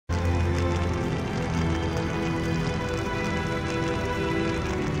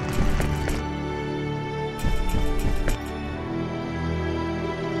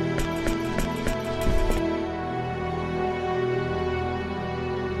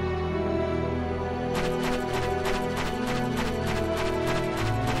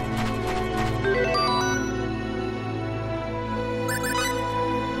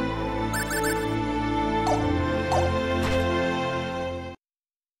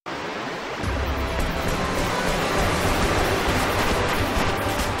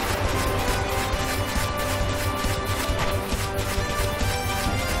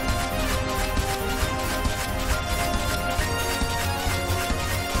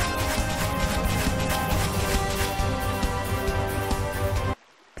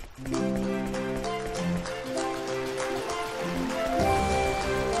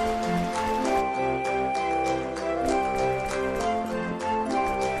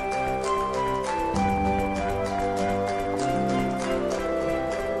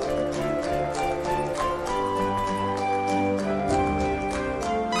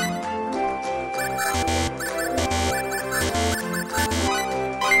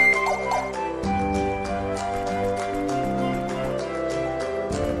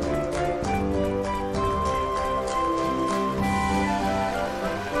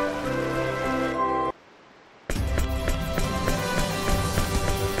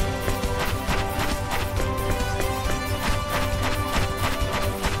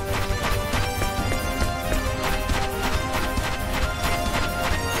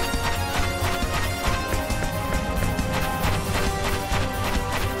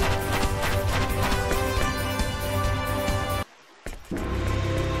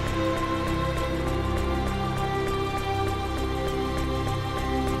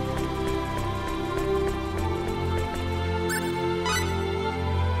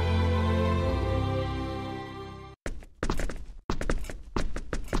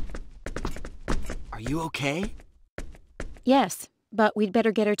Are you okay? Yes, but we'd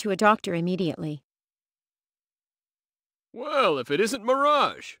better get her to a doctor immediately. Well, if it isn't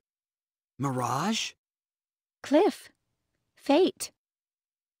Mirage. Mirage? Cliff. Fate.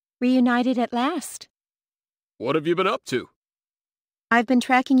 Reunited at last. What have you been up to? I've been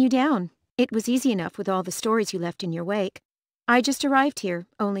tracking you down. It was easy enough with all the stories you left in your wake. I just arrived here,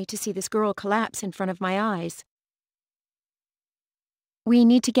 only to see this girl collapse in front of my eyes. We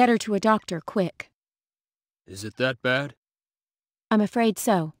need to get her to a doctor, quick. Is it that bad? I'm afraid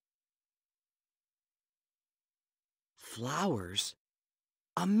so. Flowers?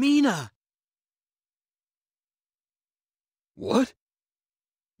 Ameena! What?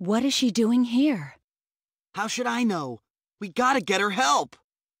 What is she doing here? How should I know? We gotta get her help!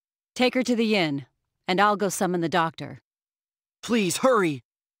 Take her to the inn, and I'll go summon the doctor. Please, hurry!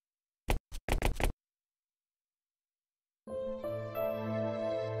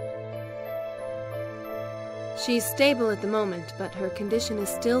 She's stable at the moment, but her condition is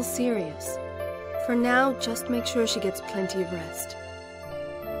still serious. For now, just make sure she gets plenty of rest.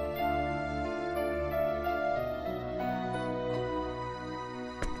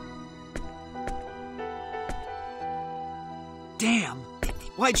 Damn!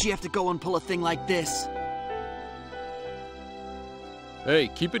 Why'd she have to go and pull a thing like this?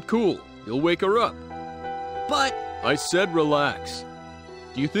 Hey, keep it cool. You'll wake her up. But... I said relax.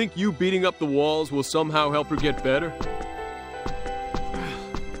 Do you think you beating up the walls will somehow help her get better?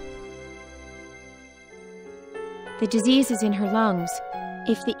 The disease is in her lungs.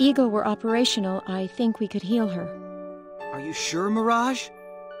 If the Eagle were operational, I think we could heal her. Are you sure, Mirage?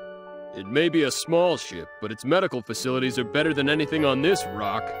 It may be a small ship, but its medical facilities are better than anything on this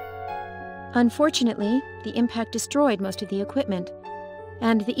rock. Unfortunately, the impact destroyed most of the equipment.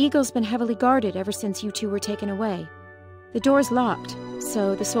 And the Eagle's been heavily guarded ever since you two were taken away. The door's locked,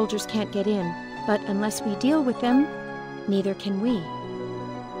 so the soldiers can't get in. But unless we deal with them, neither can we.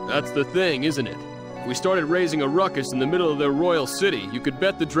 That's the thing, isn't it? If we started raising a ruckus in the middle of their royal city, you could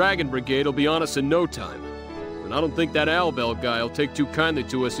bet the Dragon Brigade will be on us in no time. And I don't think that Albel guy will take too kindly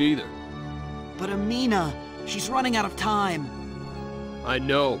to us either. But Ameena, she's running out of time. I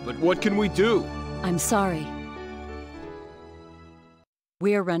know, but what can we do? I'm sorry.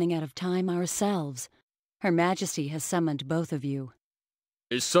 We're running out of time ourselves. Her Majesty has summoned both of you.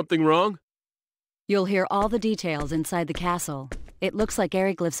 Is something wrong? You'll hear all the details inside the castle. It looks like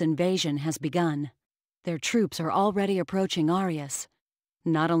Ariglyph's invasion has begun. Their troops are already approaching Arius.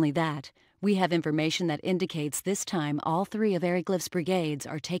 Not only that, we have information that indicates this time all three of Ariglyph's brigades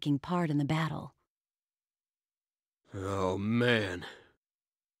are taking part in the battle. Oh, man.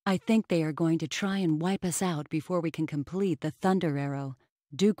 I think they are going to try and wipe us out before we can complete the Thunder Arrow.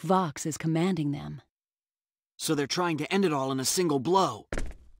 Duke Vox is commanding them. So they're trying to end it all in a single blow.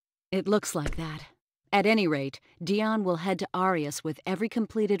 It looks like that. At any rate, Dion will head to Arius with every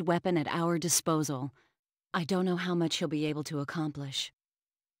completed weapon at our disposal. I don't know how much he'll be able to accomplish.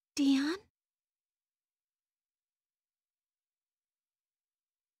 Dion?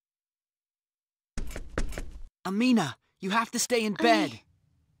 Ameena, you have to stay in bed.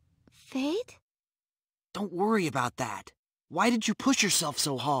 Fate? Don't worry about that. Why did you push yourself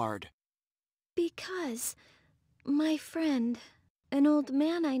so hard? Because my friend, an old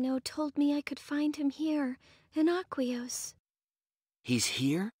man I know, told me I could find him here, in Aquios. He's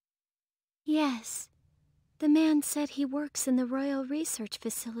here? Yes. The man said he works in the Royal Research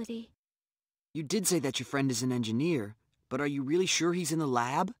Facility. You did say that your friend is an engineer, but are you really sure he's in the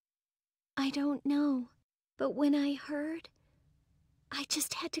lab? I don't know, but when I heard, I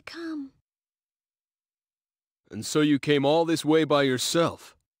just had to come. And so you came all this way by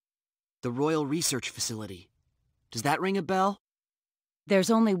yourself? The Royal Research Facility. Does that ring a bell?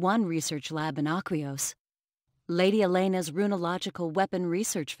 There's only one research lab in Aquios. Lady Elena's Runological Weapon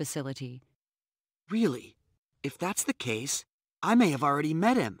Research Facility. Really? If that's the case, I may have already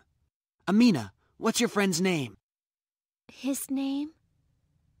met him. Ameena, what's your friend's name? His name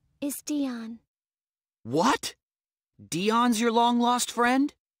is Dion. What? Dion's your long-lost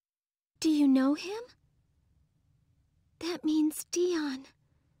friend? Do you know him? That means Dion.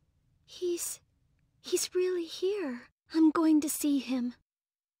 He's really here. I'm going to see him.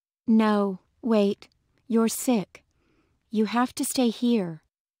 No, wait. You're sick. You have to stay here.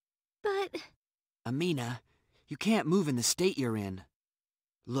 But... Ameena, you can't move in the state you're in.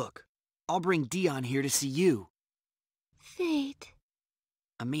 Look, I'll bring Dion here to see you. Fate.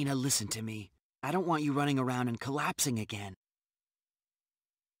 Ameena, listen to me. I don't want you running around and collapsing again.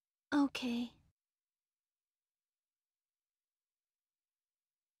 Okay.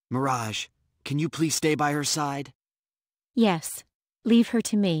 Mirage, can you please stay by her side? Yes. Leave her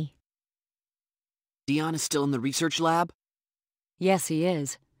to me. Dion is still in the research lab? Yes, he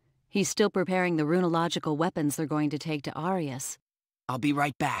is. He's still preparing the runological weapons they're going to take to Arius. I'll be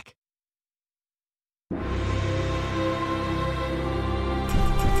right back.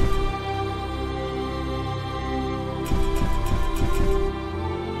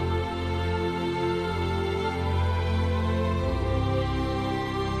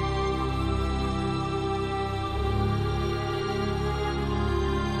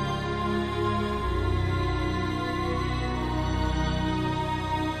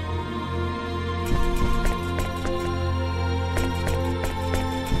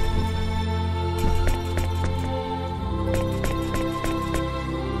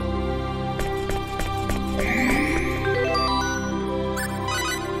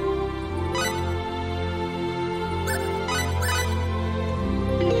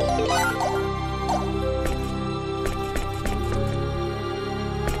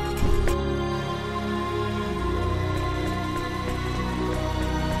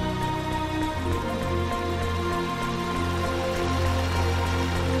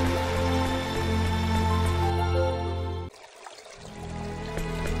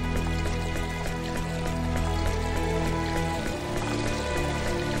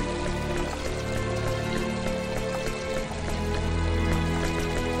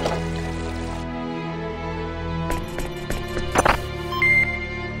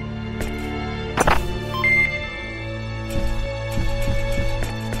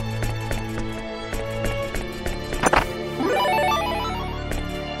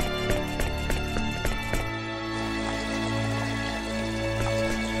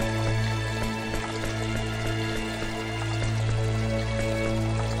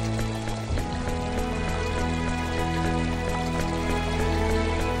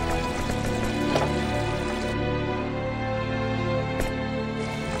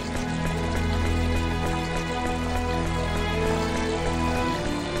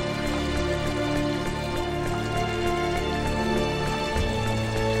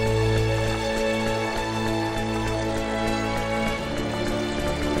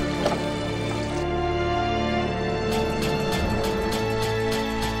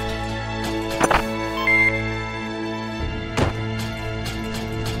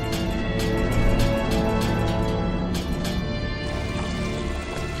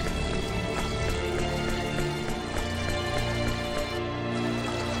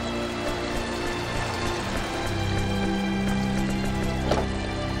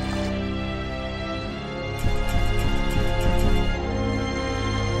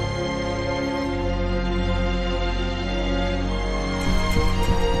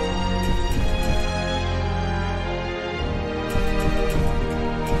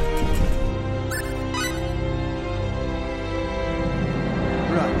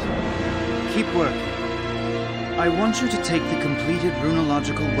 I want you to take the completed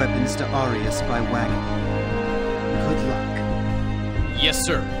runological weapons to Arius by wagon. Good luck. Yes,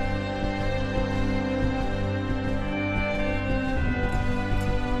 sir.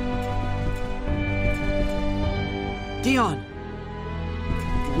 Dion!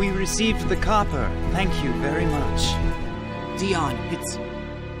 We received the copper. Thank you very much. Dion,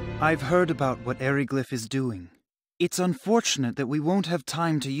 I've heard about what Ariglyph is doing. It's unfortunate that we won't have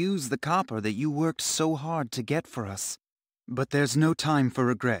time to use the copper that you worked so hard to get for us. But there's no time for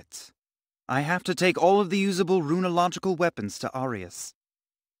regrets. I have to take all of the usable runological weapons to Arius.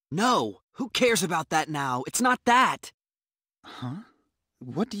 No! Who cares about that now? It's not that! Huh?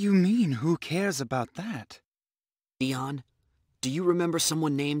 What do you mean, who cares about that? Dion, do you remember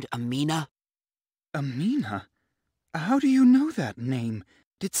someone named Ameena? Ameena? How do you know that name?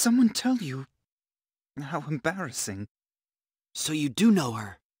 Did someone tell you? How embarrassing. So you do know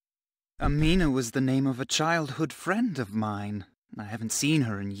her? Ameena was the name of a childhood friend of mine. I haven't seen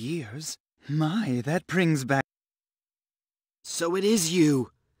her in years. My, that brings back... So it is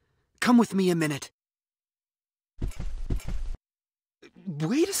you. Come with me a minute.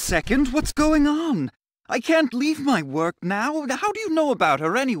 Wait a second, what's going on? I can't leave my work now. How do you know about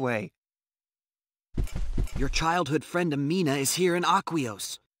her anyway? Your childhood friend Ameena is here in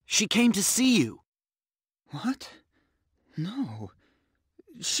Aquios. She came to see you. What? No.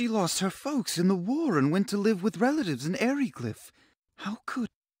 She lost her folks in the war and went to live with relatives in Ariglyph. How could...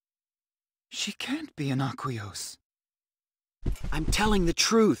 She can't be in Aquios. I'm telling the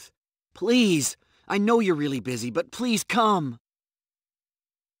truth. Please. I know you're really busy, but please come.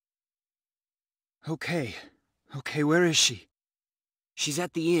 Okay, where is she? She's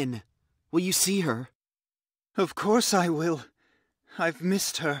at the inn. Will you see her? Of course I will. I've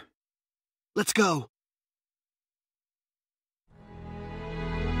missed her. Let's go.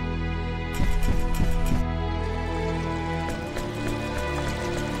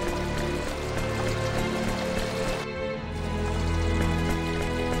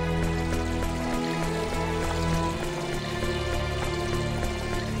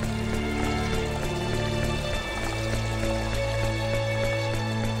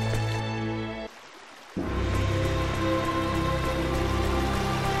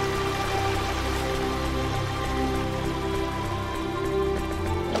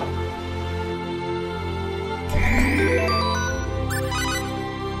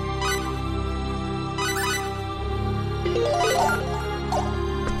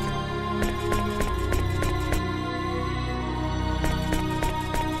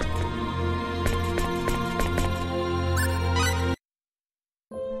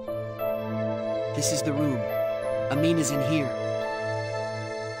 Amina's in here.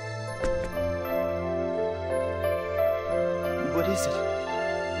 What is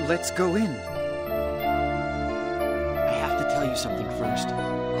it? Let's go in. I have to tell you something first.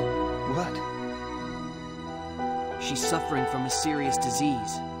 What? She's suffering from a serious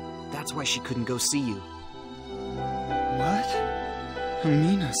disease. That's why she couldn't go see you. What?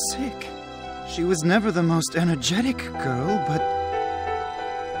 Amena's sick. She was never the most energetic girl, but...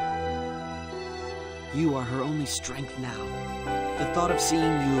 You are her only strength now. The thought of seeing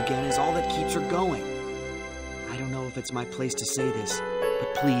you again is all that keeps her going. I don't know if it's my place to say this,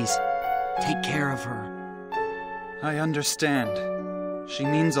 but please, take care of her. I understand. She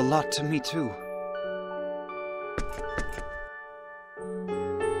means a lot to me, too.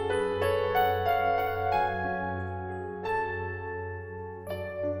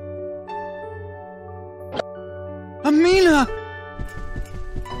 Ameena!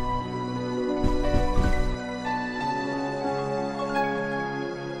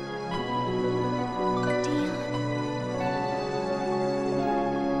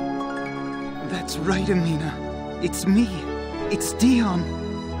 That's right, Ameena. It's me. It's Dion.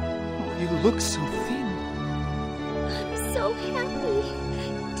 Oh, you look so thin. I'm so happy.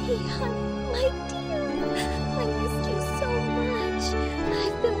 Dion, my dear. I missed you so much.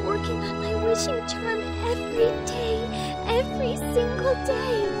 I've been working on my wishing charm every day. Every single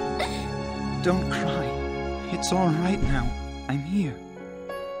day. Don't cry. It's all right now. I'm here.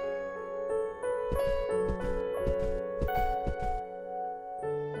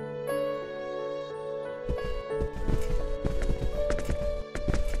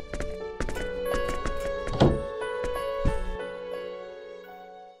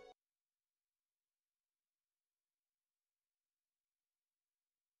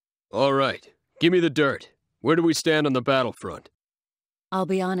 All right, give me the dirt. Where do we stand on the battlefront? I'll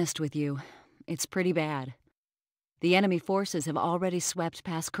be honest with you. It's pretty bad. The enemy forces have already swept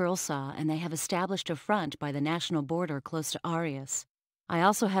past Curlsaw, and they have established a front by the national border close to Arius. I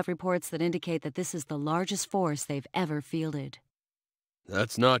also have reports that indicate that this is the largest force they've ever fielded.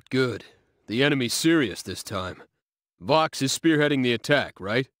 That's not good. The enemy's serious this time. Vox is spearheading the attack,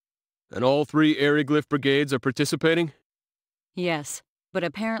 right? And all 3 Ariglyph brigades are participating? Yes, but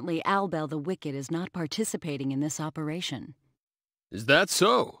apparently Albel the Wicked is not participating in this operation. Is that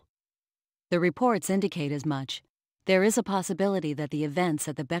so? The reports indicate as much. There is a possibility that the events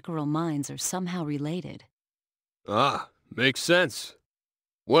at the Becquerel mines are somehow related. Ah, makes sense.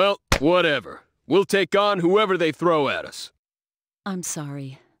 Well, whatever. We'll take on whoever they throw at us. I'm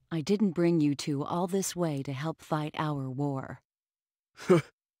sorry. I didn't bring you two all this way to help fight our war.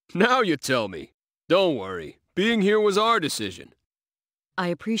 Now you tell me. Don't worry. Being here was our decision. I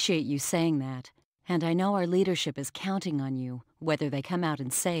appreciate you saying that, and I know our leadership is counting on you, whether they come out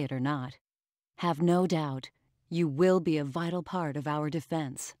and say it or not. Have no doubt, you will be a vital part of our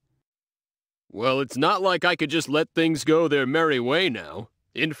defense. Well, it's not like I could just let things go their merry way now.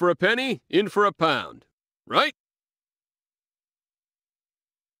 In for a penny, in for a pound. Right?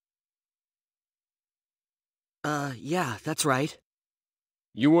 Yeah, that's right.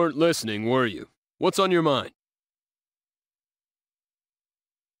 You weren't listening, were you? What's on your mind?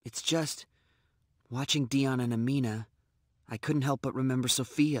 It's just, watching Dion and Ameena, I couldn't help but remember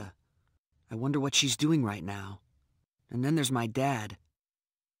Sophia. I wonder what she's doing right now. And then there's my dad.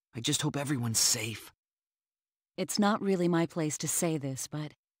 I just hope everyone's safe. It's not really my place to say this,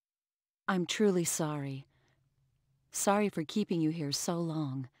 but I'm truly sorry. Sorry for keeping you here so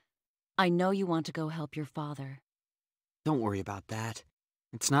long. I know you want to go help your father. Don't worry about that.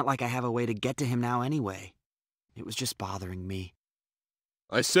 It's not like I have a way to get to him now anyway. It was just bothering me.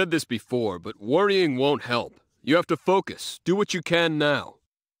 I said this before, but worrying won't help. You have to focus. Do what you can now.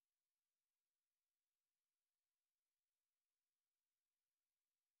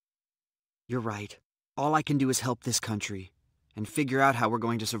 You're right. All I can do is help this country, and figure out how we're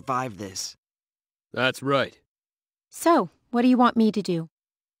going to survive this. That's right. So, what do you want me to do?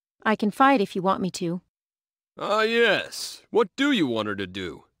 I can fight if you want me to. Ah, yes. What do you want her to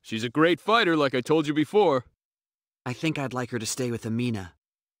do? She's a great fighter, like I told you before. I think I'd like her to stay with Ameena.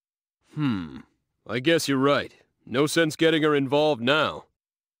 I guess you're right. No sense getting her involved now.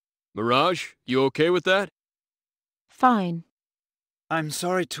 Mirage, you okay with that? Fine. I'm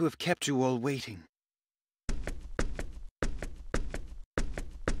sorry to have kept you all waiting.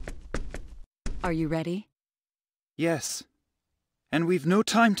 Are you ready? Yes. And we've no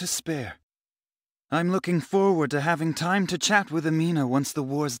time to spare. I'm looking forward to having time to chat with Ameena once the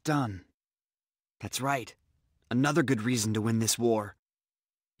war's done. That's right. Another good reason to win this war.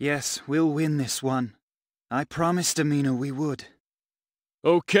 Yes, we'll win this one. I promised Ameena we would.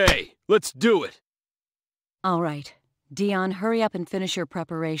 Okay, let's do it. All right. Dion, hurry up and finish your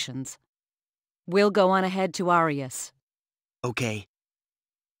preparations. We'll go on ahead to Arius. Okay.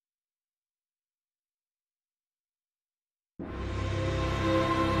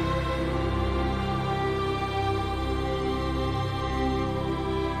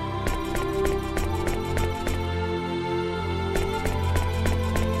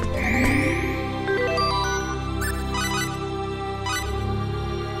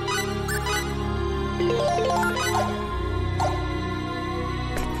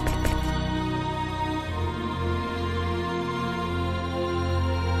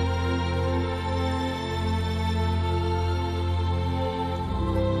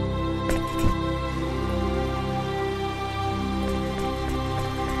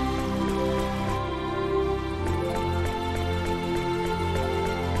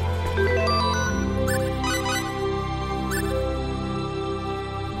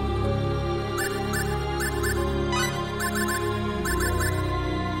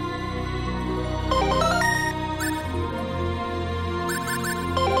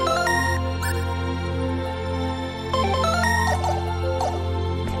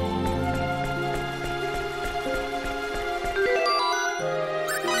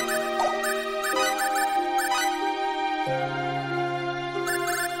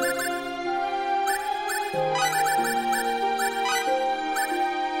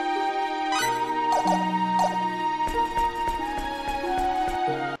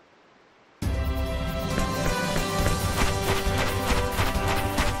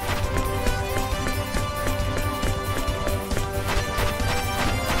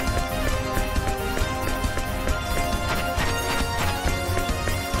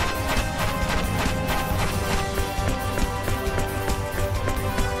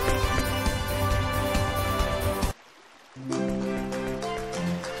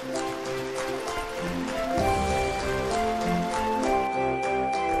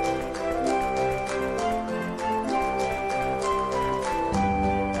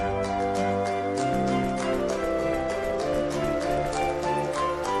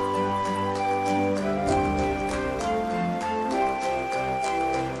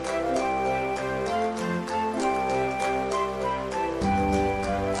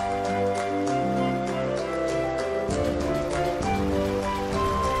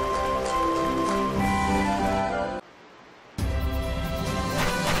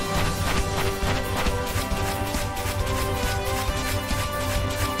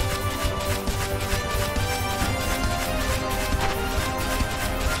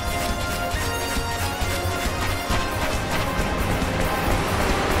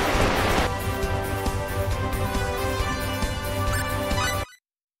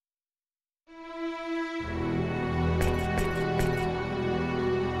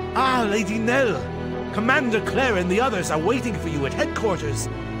 Ah, Lady Nell! Commander Claire and the others are waiting for you at headquarters.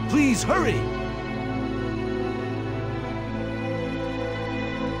 Please hurry!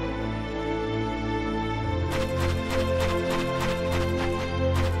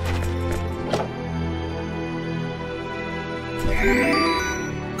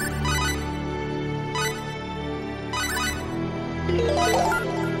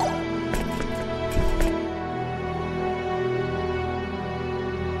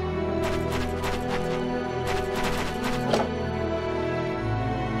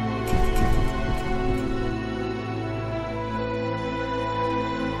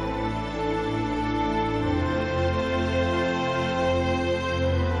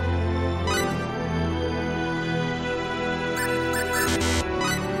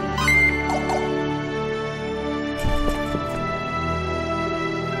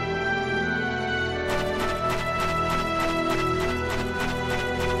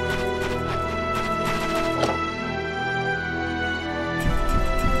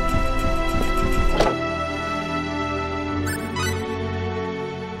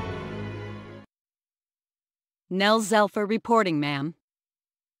 Nell Zelfer reporting, ma'am.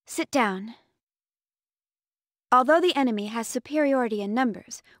 Sit down. Although the enemy has superiority in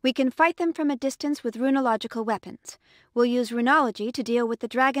numbers, we can fight them from a distance with runological weapons. We'll use runology to deal with the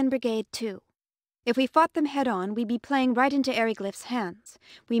Dragon Brigade, too. If we fought them head-on, we'd be playing right into Ariglyph's hands.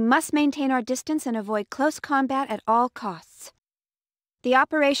 We must maintain our distance and avoid close combat at all costs. The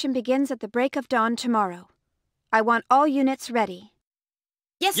operation begins at the break of dawn tomorrow. I want all units ready.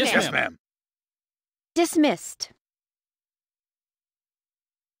 Yes, ma'am. Yes, ma'am. Dismissed.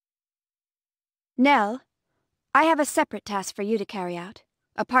 Nell, I have a separate task for you to carry out,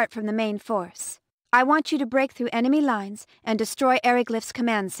 apart from the main force. I want you to break through enemy lines and destroy Ariglyph's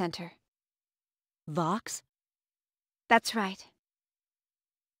command center. Vox? That's right.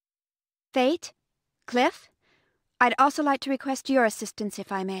 Fate? Cliff? I'd also like to request your assistance,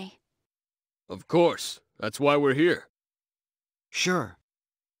 if I may. Of course. That's why we're here. Sure.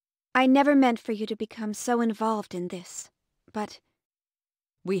 I never meant for you to become so involved in this, but...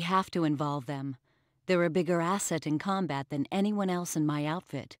 We have to involve them. They're a bigger asset in combat than anyone else in my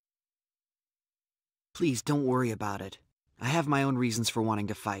outfit. Please don't worry about it. I have my own reasons for wanting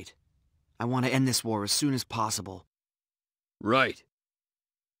to fight. I want to end this war as soon as possible. Right.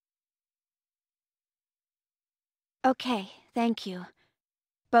 Okay, thank you.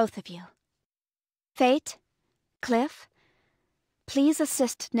 Both of you. Fate, Cliff, please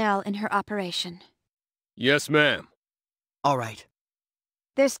assist Nell in her operation. Yes, ma'am. All right.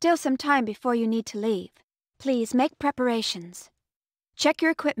 There's still some time before you need to leave. Please make preparations. Check your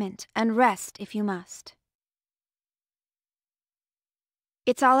equipment and rest if you must.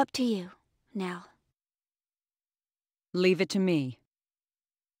 It's all up to you, Nell. Leave it to me.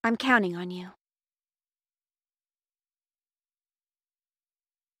 I'm counting on you.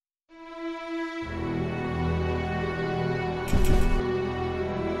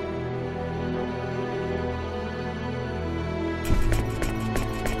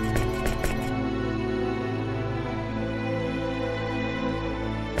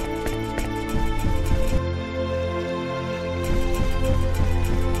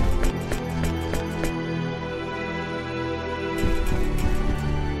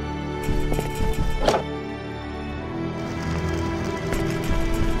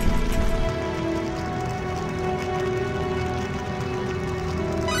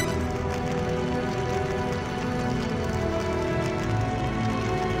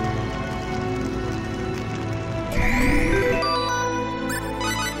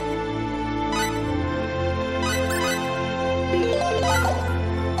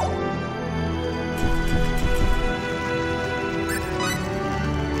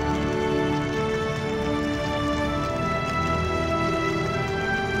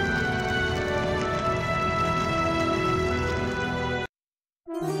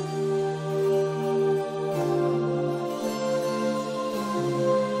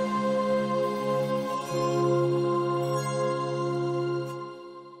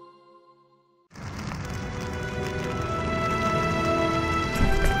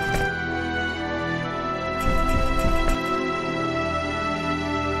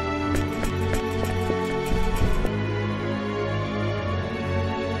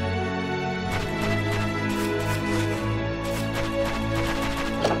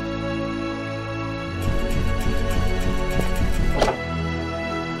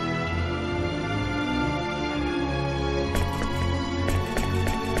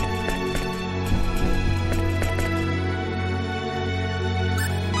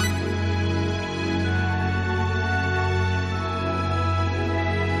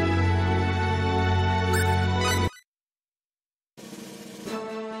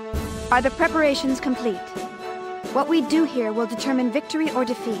 Are the preparations complete? What we do here will determine victory or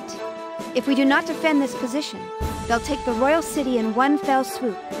defeat. If we do not defend this position, they'll take the royal city in one fell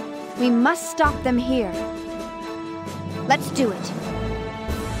swoop. We must stop them here. Let's do it.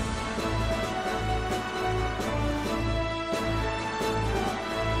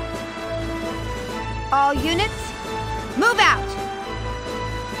 All units, move out!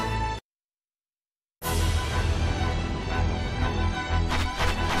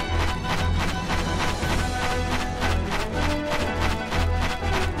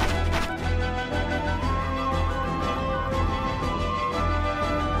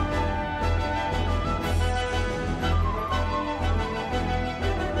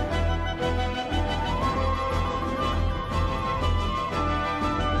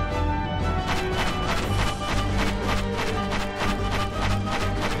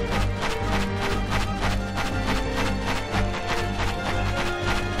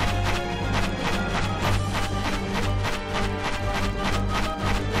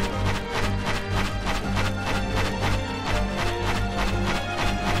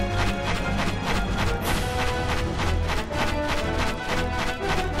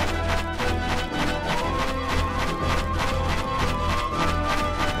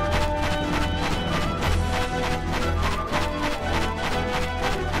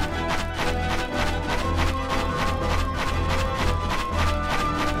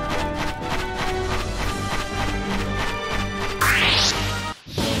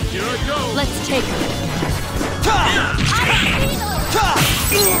 Let's take her.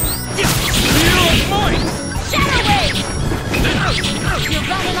 Shadow Wave! You're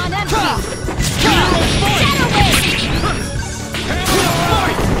running on empty. Shadow Wave! Shadow Wave!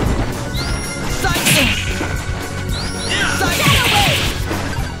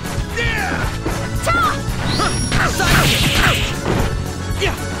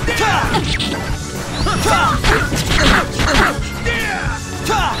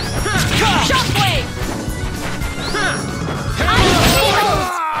 Shockwave!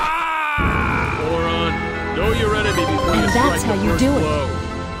 Moron, know your enemy before you And strike that's the how you first do it. blow.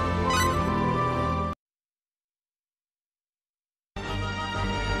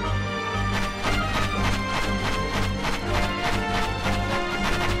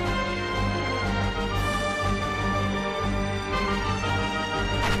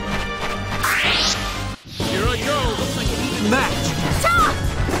 Here I go! Looks like an even match!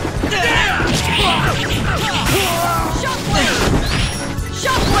 Shockwave!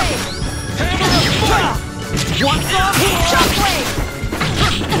 Shockwave! Hammer of fight! What's up? Shockwave!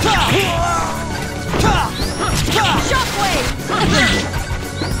 Shockwave! Shockwave!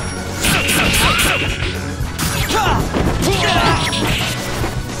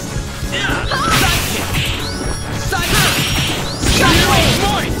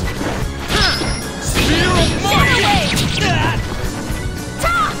 Spear of might!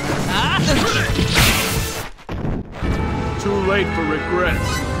 Too late for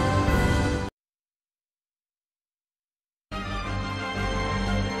regrets.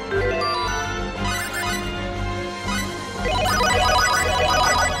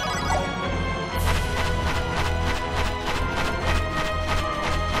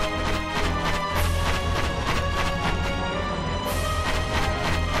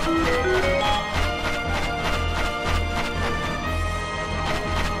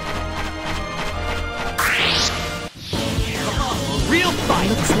 Real fight!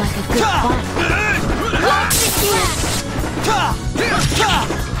 Looks like a good fight.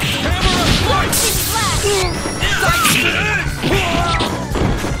 Hammer of fight! Shockwave!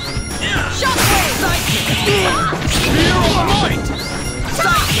 Spear of might!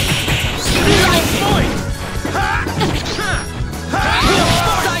 Spear of might!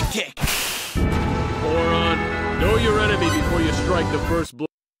 Sidekick! Moron, know your enemy before you strike the first blow.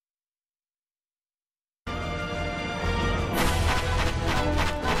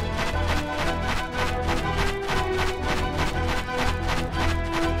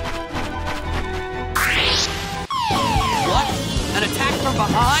 What? An attack from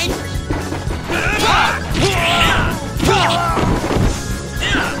behind?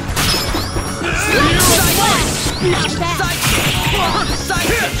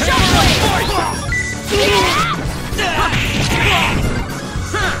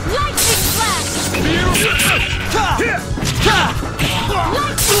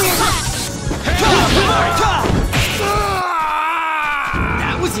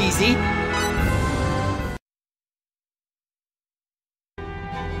 That was easy.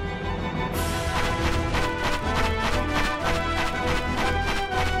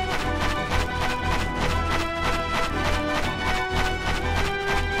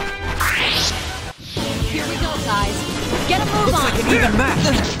 Here we go, guys. Get a move Looks on! like an even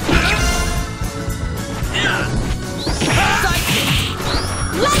match.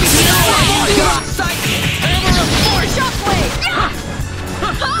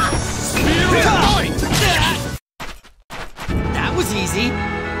 That was easy.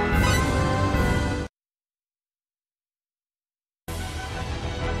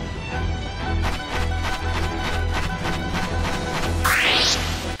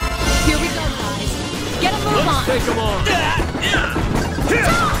 Here we go, guys. Get a move on! Take him on!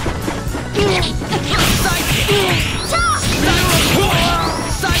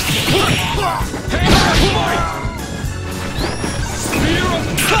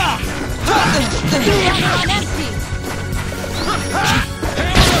 On empty!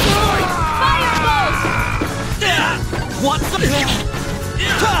 Fireballs! Want some?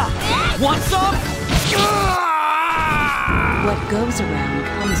 Want some? What goes around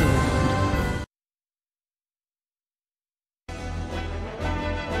comes around.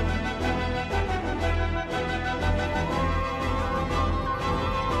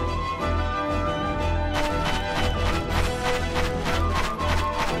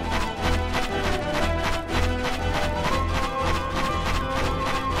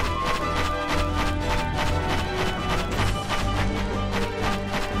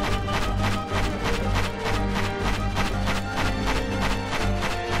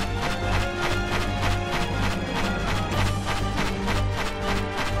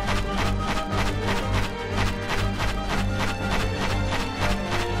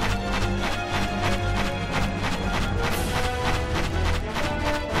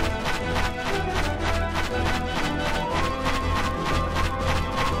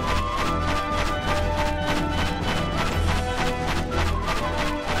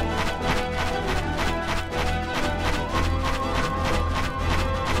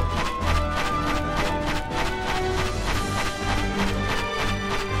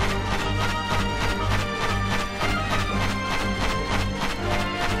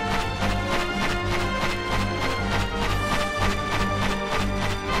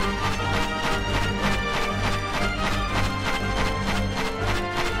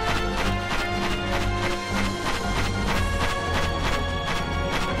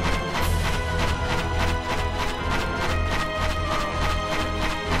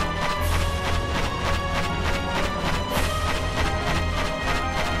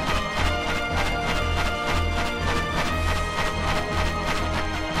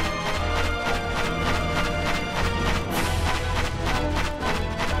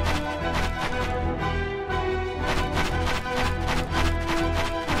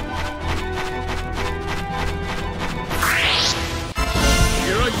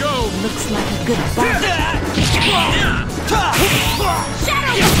 good bite.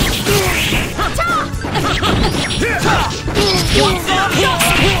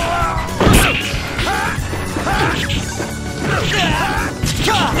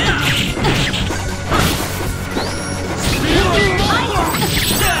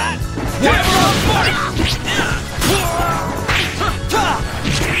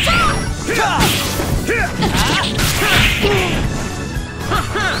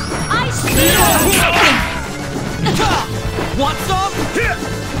 Want some?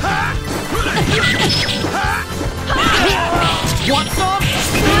 Want some?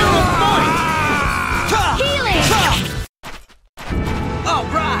 Healing! All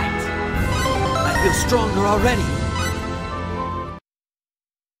right! I feel stronger already.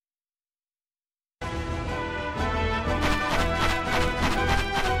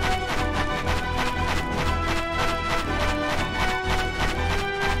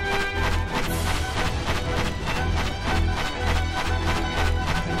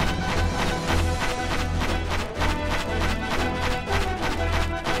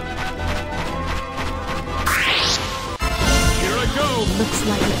 Looks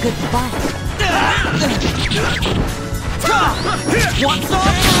like a good bite. Want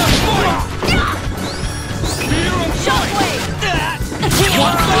some? Shockwave!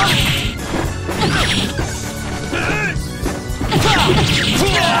 Want some?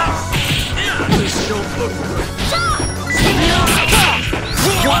 This don't look good.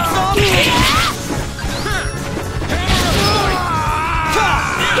 Want some?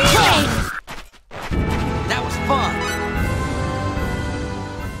 That was fun.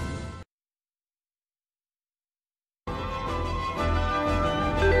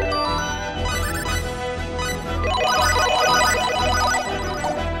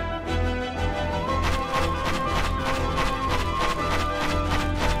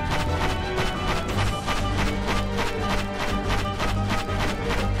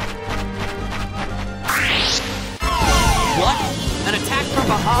 An attack from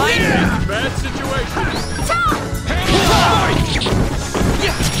behind? Bad situation.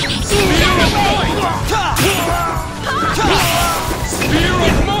 Spear of Might! Spear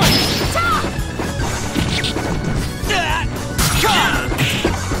of Might!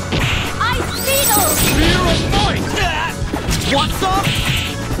 Ice Beetle! Spear of Might! Want some?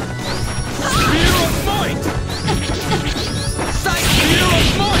 Spear of Might! Spear of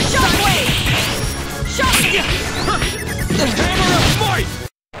Might! Shockwave! Shockwave! Hammer of Might!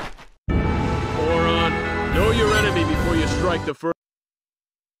 Moron, know your enemy before you strike the first.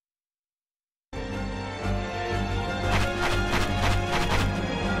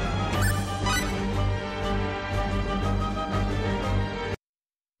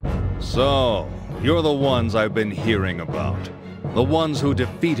 So, you're the ones I've been hearing about. The ones who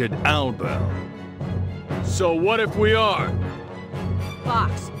defeated Albel. So what if we are?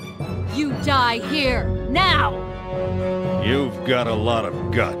 Fox, you die here, now! You've got a lot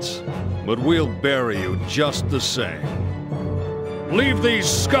of guts, but we'll bury you just the same. Leave these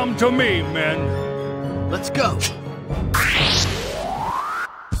scum to me, men! Let's go.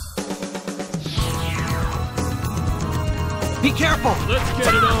 Be careful! Let's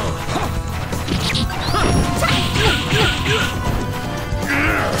get it on!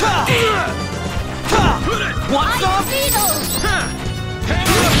 Want some? Beetle!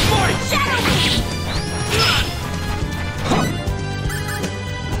 Hammer of Might!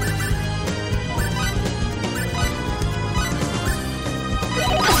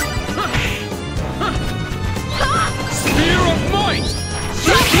 Spear of Might!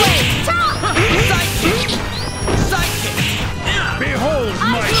 Sidekick! Behold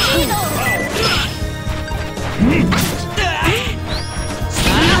my true power!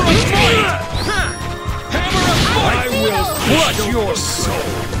 Spear of Might! Hammer of Might! I will crush your soul!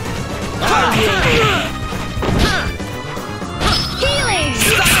 Healing!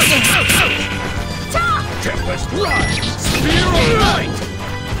 Tempest rise! Spear of Might!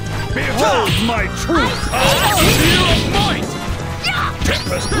 Behold my true power! Spear of Might!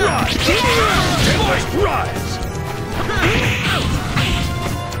 Tempest rise! Tempest rise!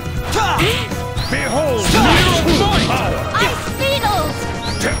 Behold my true power! Ice Beetles!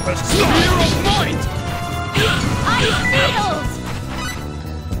 Tempest Spear rise! of Might! Ice Beetles!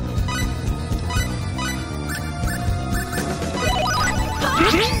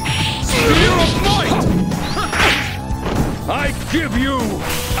 Spear of Might! I give you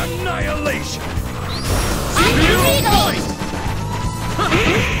annihilation! Spear of Might!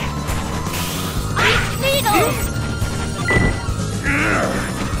 Ice Beetles!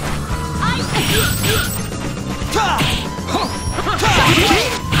 Ice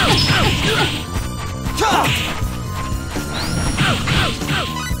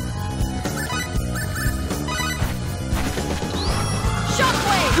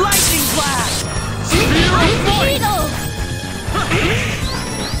Slash! Spear of Void!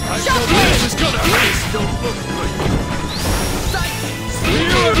 This is gonna hurt! This don't look good!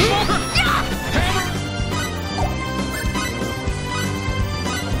 Spear of Void!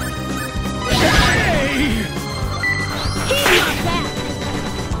 He's not back!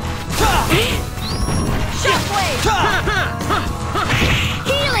 Shockwave!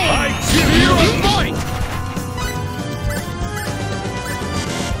 Healing! I give you a point!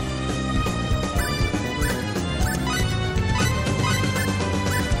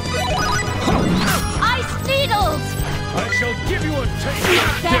 Ice Needles! I shall give you a taste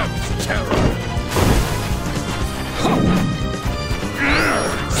of death's terror!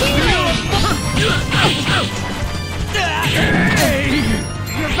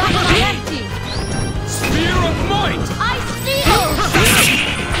 Your buckle is empty! Spear of Might! Ice Needles!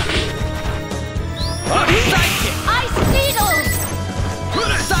 Psychic! Ice Needles!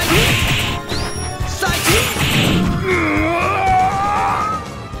 Psychic! Psychic!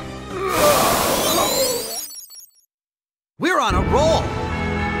 We're on a roll!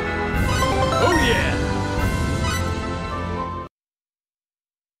 Oh yeah!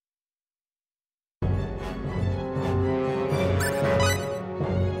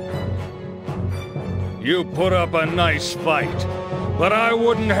 You put up a nice fight, but I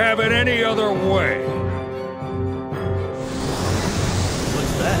wouldn't have it any other way.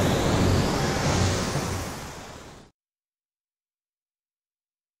 What's that?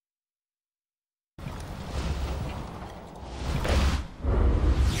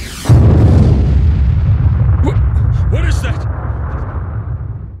 What is that?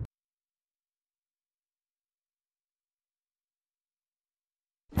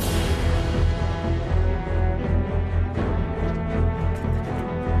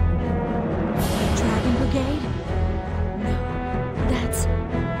 Dragon Brigade? No, that's...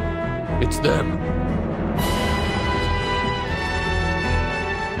 It's them.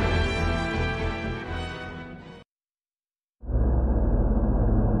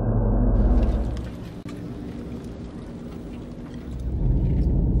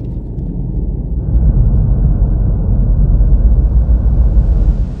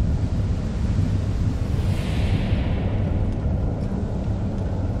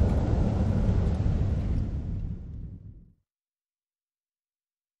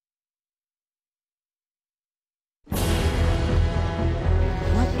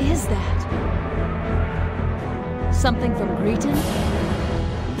 What is that? Something from Greeton?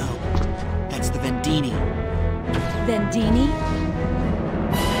 No, that's the Vendeeni. Vendeeni?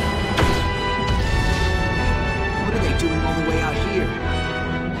 What are they doing all the way out here?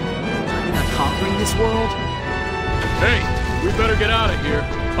 Are they not conquering this world? Hey, we better get out of here.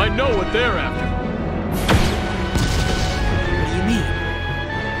 I know what they're after. What do you mean?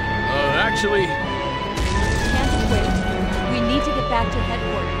 Actually, Can't wait. We need to get back to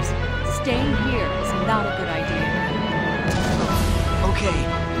headquarters. Staying here is not a good idea. Okay.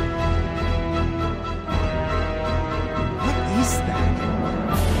 What is that?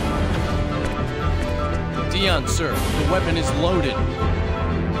 Dion, sir, the weapon is loaded.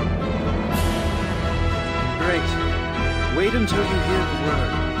 Great. Wait until you hear the word.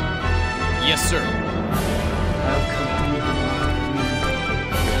 Yes, sir. I'll come through the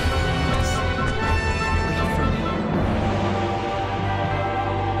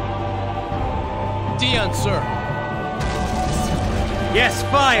Dion, sir. Yes,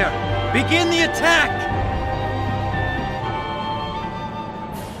 fire! Begin the attack!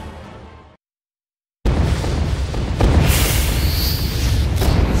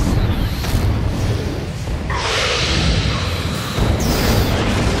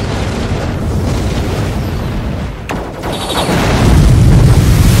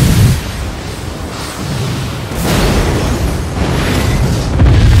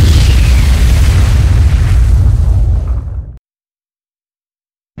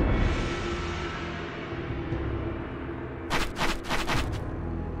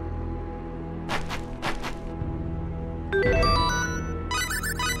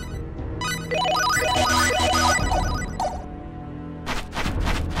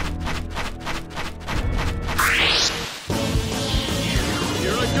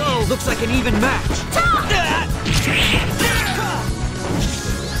 Looks like an even match.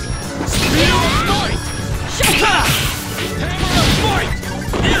 Spear of Void! Hammer of Void!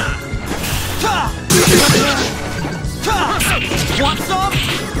 Want some?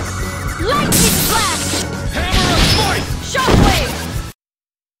 Lightning Blast! Hammer of Void! Shockwave!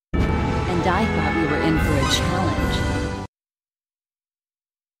 And I thought we were in for a challenge.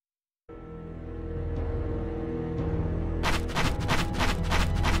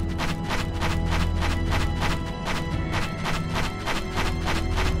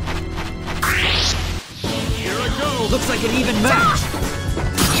 like an even match!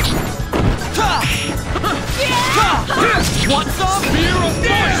 Want some? Spear of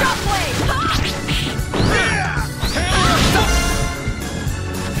fire! Shockwave!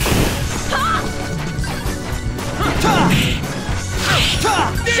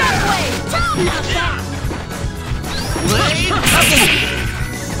 Shockwave! Blade!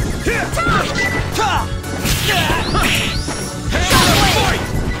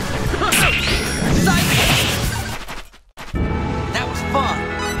 That was fun!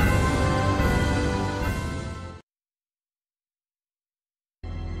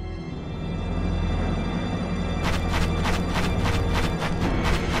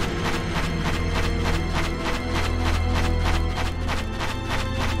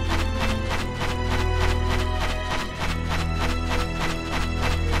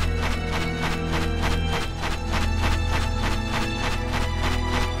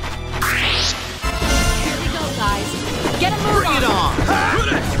 Get a move Bring it on!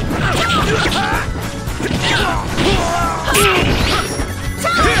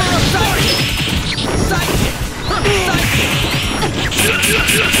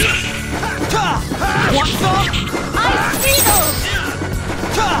 Want some? Ice Needles!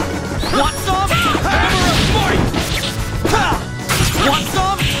 Want some? Hammer of Might! Want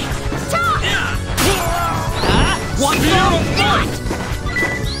some? Want some?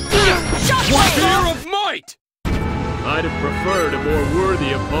 Spear of Might! I'd have preferred a more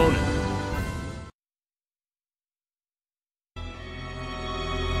worthy opponent.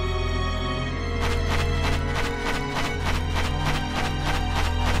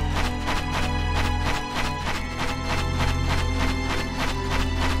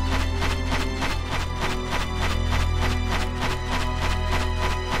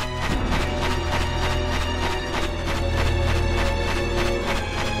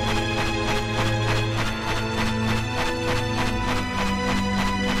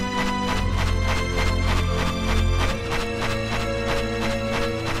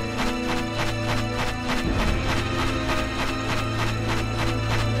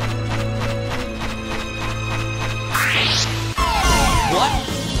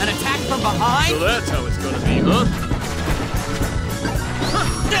 An attack from behind? So that's how it's gonna be, huh?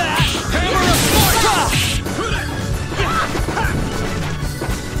 Hammer of Force!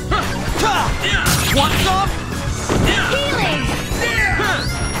 Want some? Healing!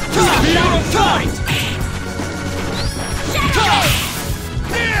 Spear of Fight!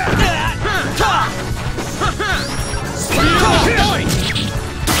 Spear of Fight!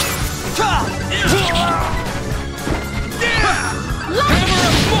 Hammer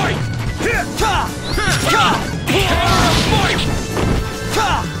of Fight! Hammer of Fight!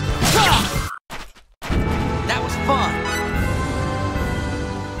 That was fun!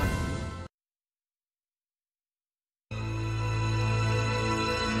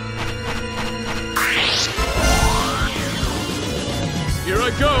 Here I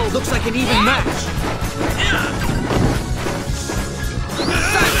go! Looks like an even match!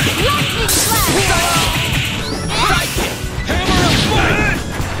 Lightning Flash!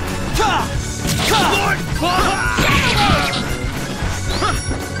 Hammer of Fight!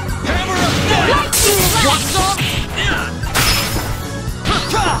 Hammer of Fight! Want some?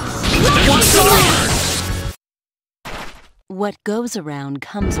 Want some? What goes around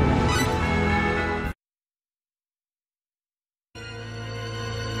comes around.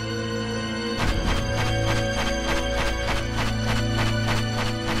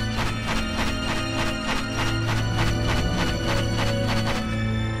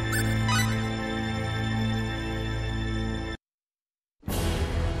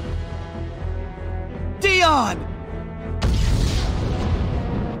 Dion!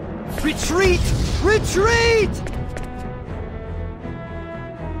 Retreat! Retreat!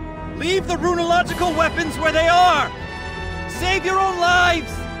 Leave the runological weapons where they are! Save your own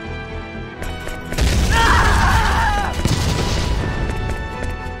lives! Ah!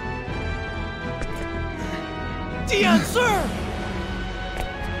 Dion, sir!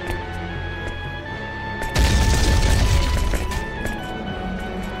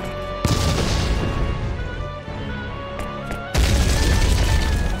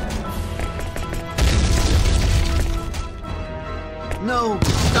 No,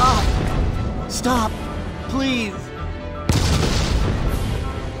 stop! Stop, please!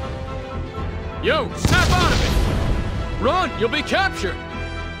 Yo, snap out of it! Run, you'll be captured!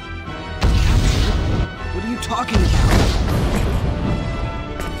 What are you talking about?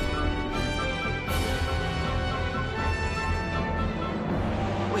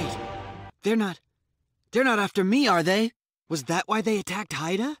 Wait, they're not after me, are they? Was that why they attacked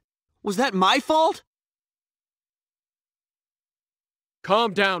Haida? Was that my fault?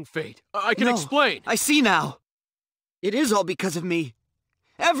 Calm down, Fate. I can No, explain. I see now. It is all because of me.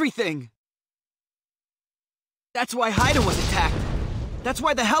 Everything. That's why Haida was attacked. That's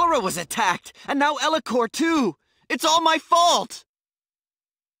why the Hellera was attacked. And now Elikor, too. It's all my fault.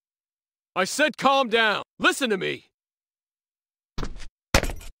 I said calm down. Listen to me.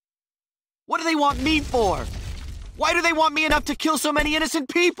 What do they want me for? Why do they want me enough to kill so many innocent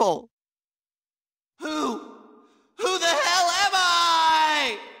people? Who the hell am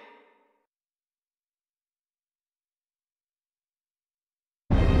I?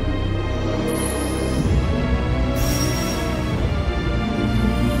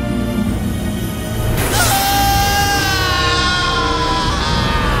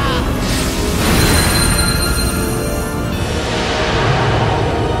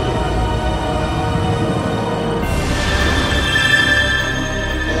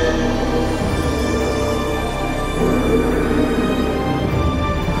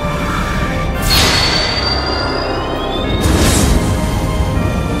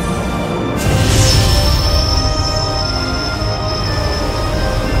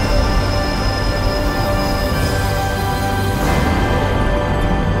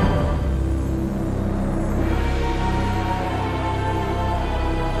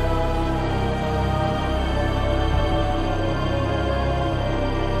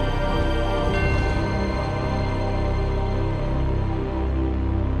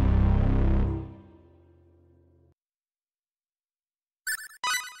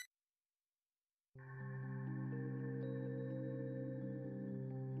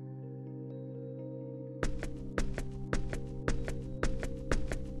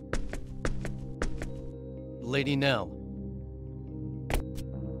 Lady Nell.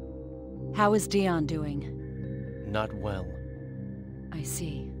 How is Dion doing? Not well. I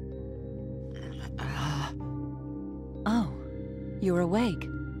see. Oh, you're awake.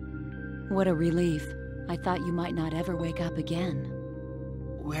 What a relief. I thought you might not ever wake up again.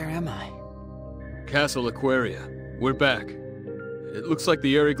 Where am I? Castle Aquaria. We're back. It looks like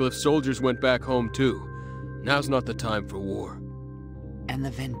the Ariglyph soldiers went back home too. Now's not the time for war. And the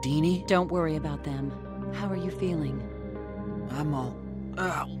Vendeeni? Don't worry about them. How are you feeling?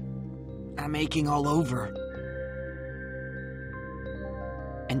 I'm aching all over.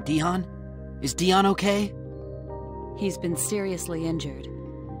 And Dion? Is Dion okay? He's been seriously injured.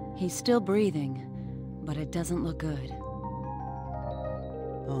 He's still breathing, but it doesn't look good.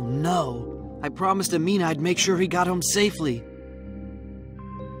 Oh no! I promised Ameena I'd make sure he got home safely.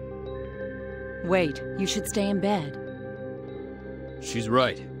 Wait, you should stay in bed. She's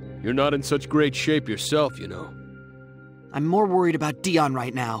right. You're not in such great shape yourself, you know. I'm more worried about Dion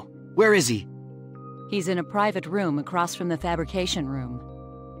right now. Where is he? He's in a private room across from the fabrication room.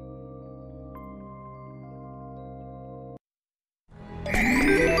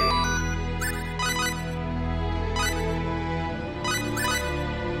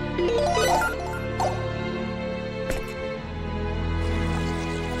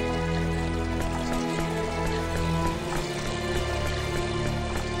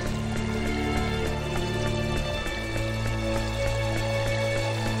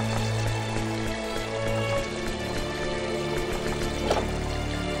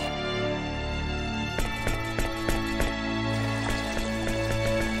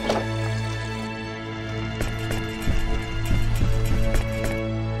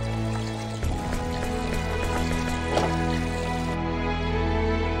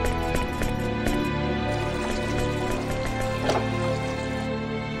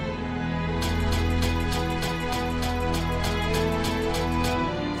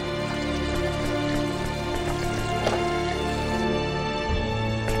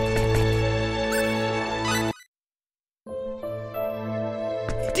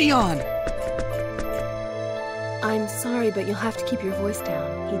 Dion! I'm sorry, but you'll have to keep your voice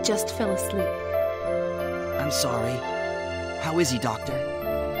down. He just fell asleep. I'm sorry. How is he, Doctor?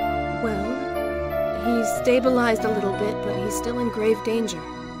 Well, he's stabilized a little bit, but he's still in grave danger.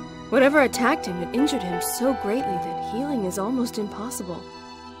 Whatever attacked him, it injured him so greatly that healing is almost impossible.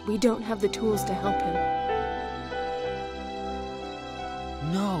 We don't have the tools to help him.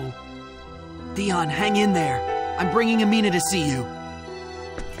 No. Dion, hang in there. I'm bringing Ameena to see you.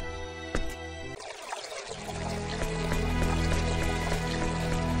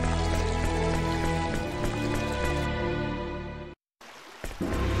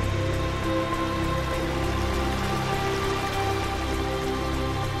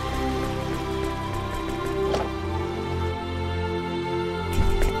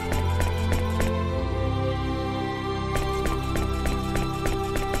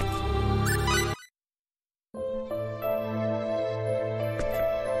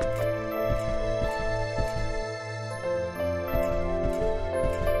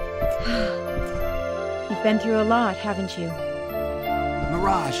 You've been through a lot, haven't you?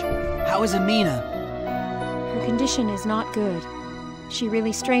 Mirage, how is Ameena? Her condition is not good. She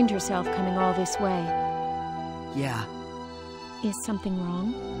really strained herself coming all this way. Yeah. Is something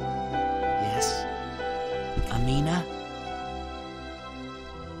wrong? Yes. Ameena?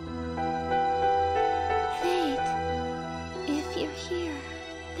 Fate, if you're here,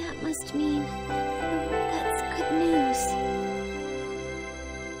 that must mean that's good news.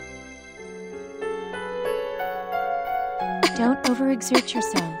 Don't overexert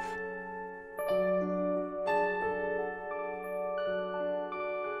yourself.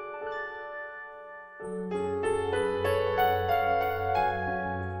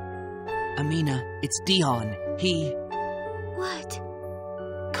 Ameena, it's Dion. What?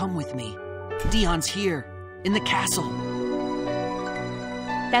 Come with me. Dion's here, in the castle.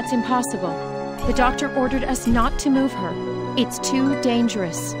 That's impossible. The doctor ordered us not to move her. It's too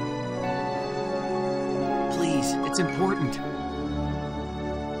dangerous. Please, it's important.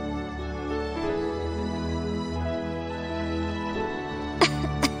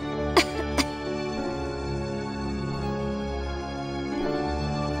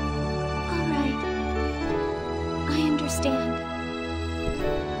 All right. I understand.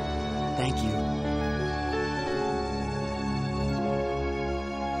 Thank you.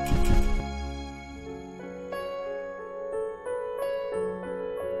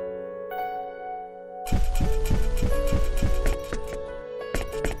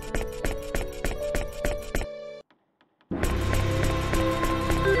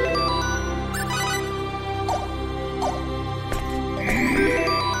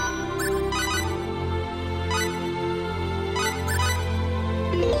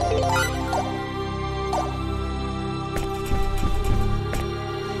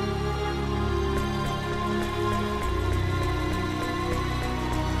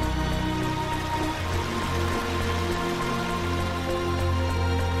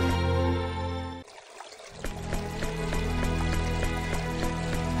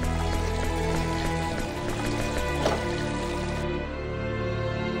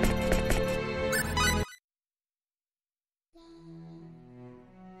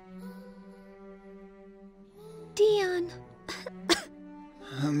 Dion.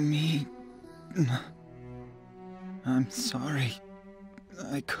 Ameena. I'm sorry.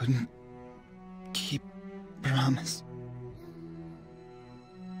 I couldn't keep promise.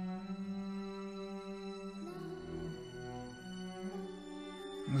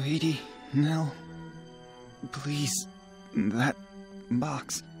 Lady Nell, please, that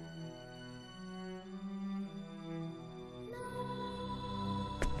box.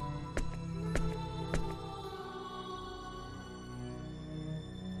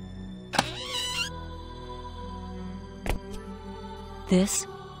 This?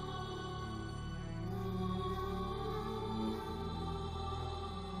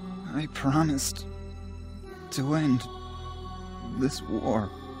 I promised to end this war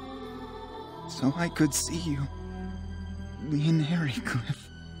so I could see you in Ariglyph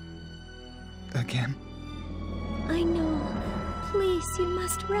again. I know. Please, you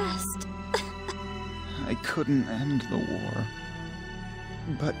must rest. I couldn't end the war,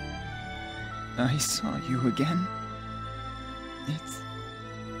 but I saw you again. It's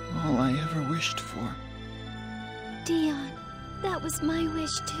all I ever wished for. Dion, that was my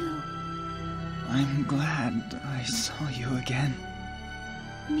wish too. I'm glad I saw you again.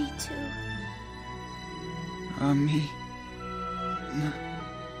 Me too. Me. No,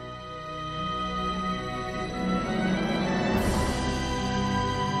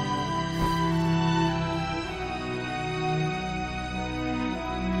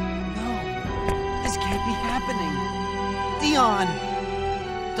 this can't be happening. Dion!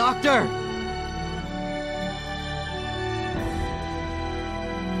 Doctor!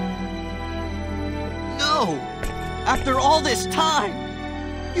 No! After all this time!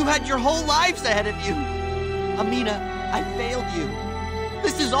 You had your whole lives ahead of you! Ameena, I failed you.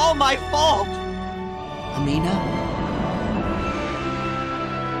 This is all my fault! Ameena?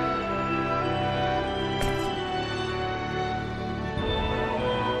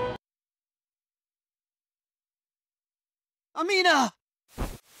 Ameena!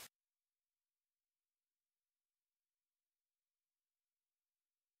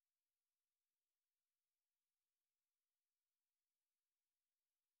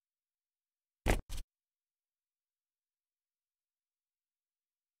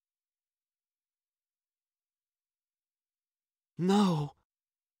 No.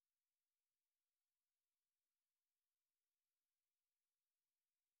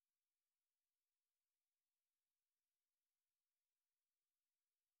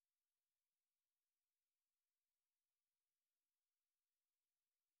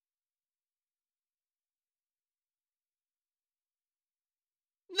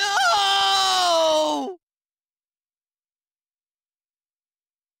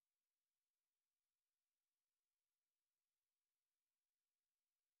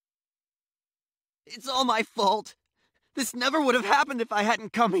 It's all my fault. This never would have happened if I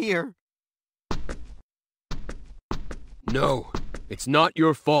hadn't come here. No, it's not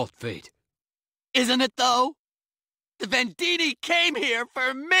your fault, Fate. Isn't it, though? The Vendeeni came here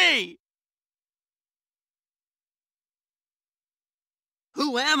for me!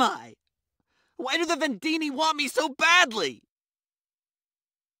 Who am I? Why do the Vendeeni want me so badly?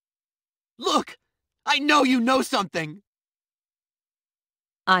 Look! I know you know something!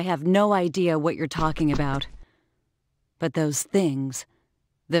 I have no idea what you're talking about. But those things,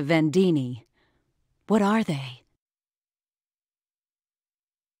 the Vendeeni, what are they?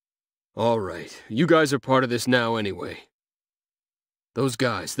 All right, you guys are part of this now anyway. Those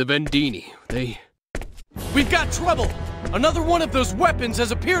guys, the Vendeeni, they... We've got trouble! Another one of those weapons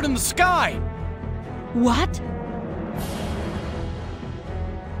has appeared in the sky! What?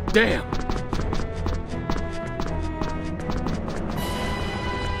 Damn!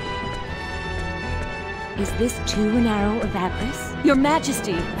 Is this too an arrow of Atlas? Your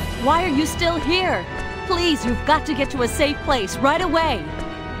Majesty, why are you still here? Please, you've got to get to a safe place right away!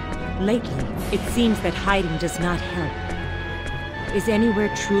 Lately, it seems that hiding does not help. Is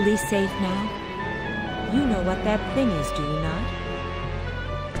anywhere truly safe now? You know what that thing is, do you not?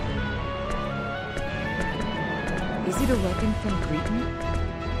 Is it a weapon from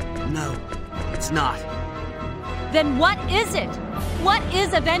Cretan? No, it's not. Then what is it? What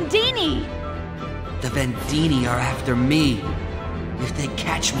is a Vendeeni? The Vendeeni are after me. If they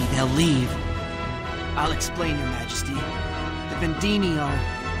catch me, they'll leave. I'll explain, Your Majesty. The Vendeeni are...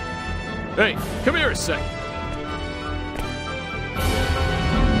 Hey, come here a second.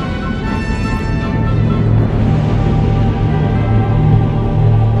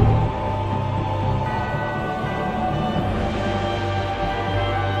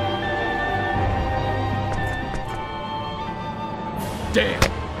 Damn!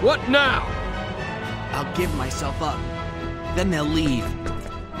 What now? I'll give myself up. Then they'll leave.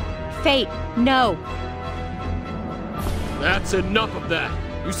 Fate, no. That's enough of that.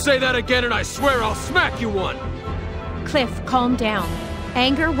 You say that again and I swear I'll smack you one! Cliff, calm down.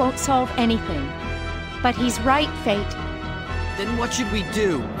 Anger won't solve anything. But he's right, Fate. Then what should we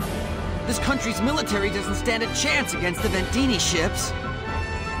do? This country's military doesn't stand a chance against the Vendeeni ships.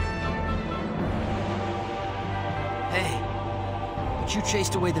 Hey, but you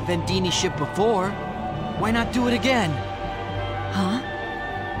chased away the Vendeeni ship before. Why not do it again? Huh?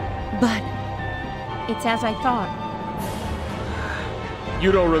 But... It's as I thought.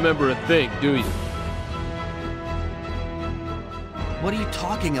 You don't remember a thing, do you? What are you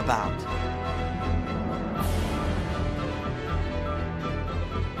talking about?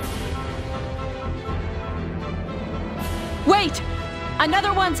 Wait!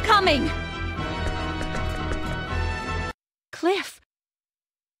 Another one's coming! Cliff!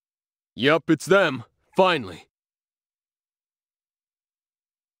 Yup, it's them. Finally.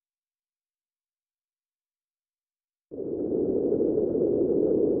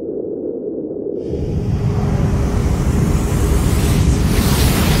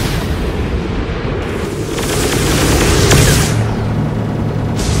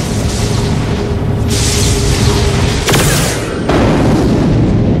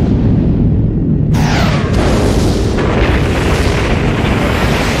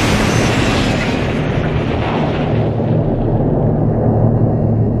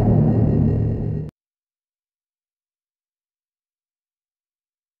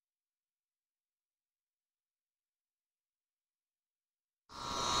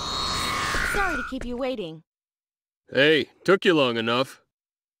 Sorry to keep you waiting. Hey, took you long enough.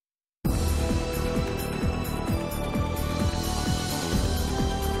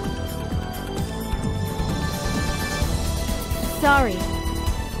 Sorry.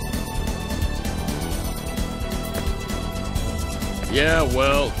 Yeah,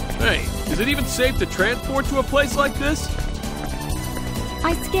 well, hey, is it even safe to transport to a place like this?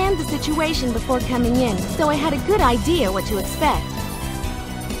 I scanned the situation before coming in, so I had a good idea what to expect.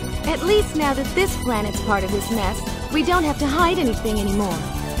 At least now that this planet's part of this mess, we don't have to hide anything anymore.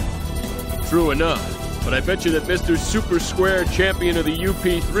 True enough, but I bet you that Mr. Super Square Champion of the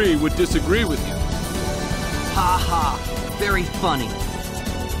UP3 would disagree with you. Ha ha, very funny.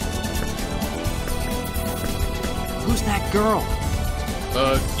 Who's that girl?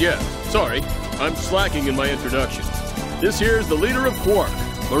 Yeah, sorry. I'm slacking in my introduction. This here's the leader of Quark,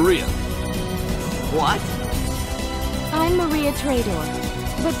 Maria. What? I'm Maria Trador.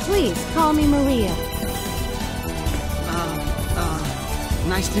 But please, call me Maria.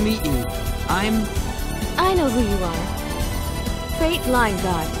 Nice to meet you. I know who you are. Fate Line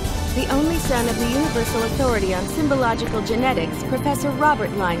God, the only son of the Universal Authority on Symbological Genetics, Professor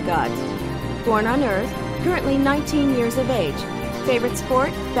Robert Line God. Born on Earth, currently 19 years of age. Favorite sport?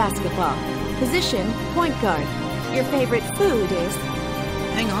 Basketball. Position? Point guard. Your favorite food is?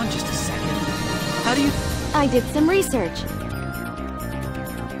 Hang on just a second. How do you... I did some research.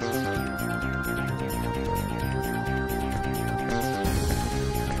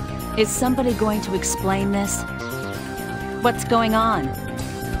 Is somebody going to explain this? What's going on?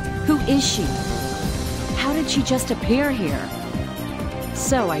 Who is she? How did she just appear here?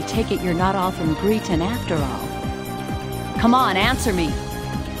 So I take it you're not all from Greeton after all. Come on, answer me.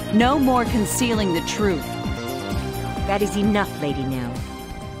 No more concealing the truth. That is enough, Lady Nell.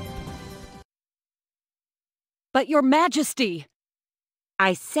 But Your Majesty!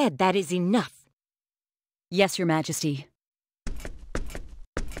 I said that is enough. Yes, Your Majesty.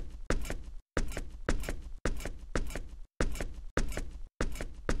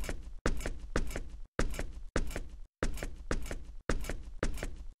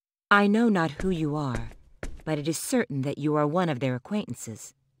 I know not who you are, but it is certain that you are one of their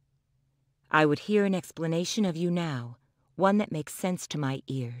acquaintances. I would hear an explanation of you now, one that makes sense to my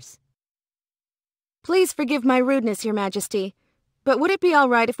ears. Please forgive my rudeness, Your Majesty, but would it be all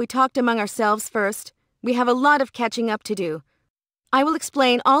right if we talked among ourselves first? We have a lot of catching up to do. I will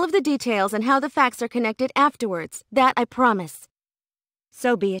explain all of the details and how the facts are connected afterwards. That I promise.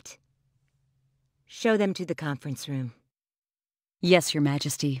 So be it. Show them to the conference room. Yes, Your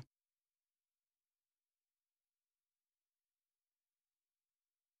Majesty.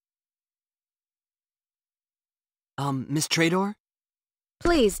 Miss Trador?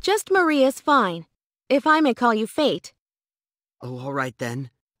 Please, just Maria's fine. If I may call you Fate. Oh, all right then.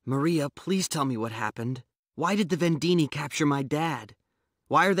 Maria, please tell me what happened. Why did the Vendeeni capture my dad?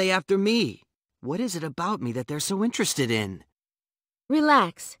 Why are they after me? What is it about me that they're so interested in?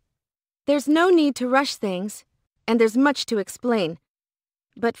 Relax. There's no need to rush things, and there's much to explain.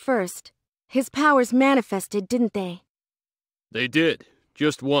 But first, his powers manifested, didn't they? They did,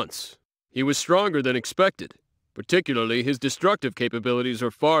 just once. He was stronger than expected. Particularly, his destructive capabilities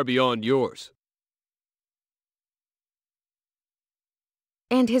are far beyond yours.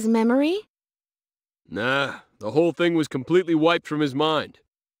 And his memory? Nah, the whole thing was completely wiped from his mind.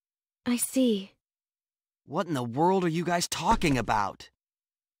 I see. What in the world are you guys talking about?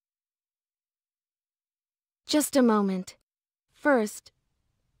 Just a moment. First,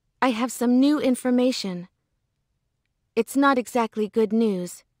 I have some new information. It's not exactly good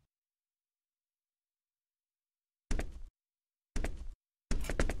news.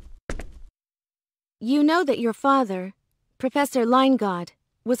 You know that your father, Professor Linegaud,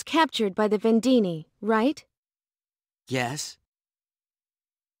 was captured by the Vendeeni, right? Yes.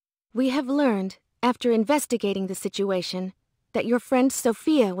 We have learned, after investigating the situation, that your friend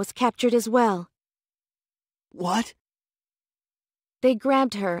Sophia was captured as well. What? They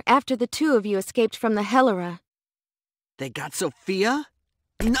grabbed her after the two of you escaped from the Helera. They got Sophia?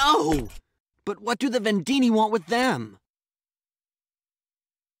 No! But what do the Vendeeni want with them?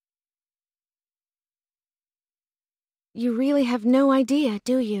 You really have no idea,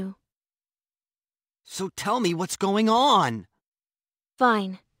 do you? So tell me what's going on.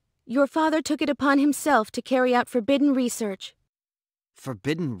 Fine. Your father took it upon himself to carry out forbidden research.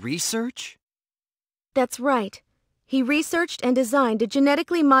 Forbidden research? That's right. He researched and designed a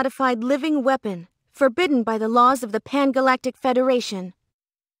genetically modified living weapon, forbidden by the laws of the Pan-Galactic Federation.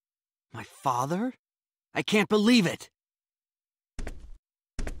 My father? I can't believe it.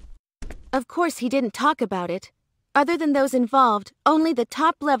 Of course he didn't talk about it. Other than those involved, only the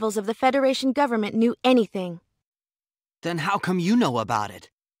top levels of the Federation government knew anything. Then how come you know about it?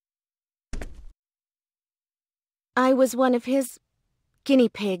 I was one of his guinea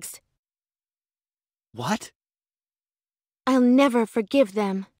pigs. What? I'll never forgive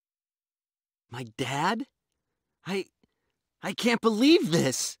them. My dad? I can't believe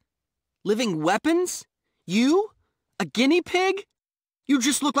this. Living weapons? You? A guinea pig? You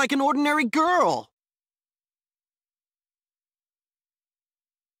just look like an ordinary girl.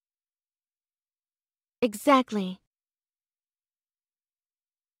 Exactly.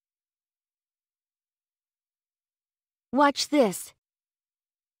 Watch this.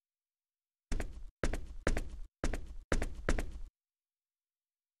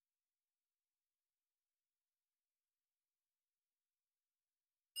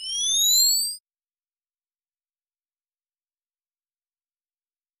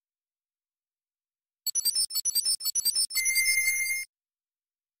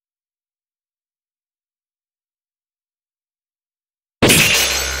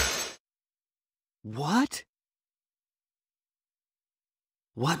 What?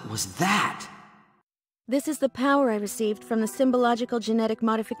 What was that? This is the power I received from the symbological genetic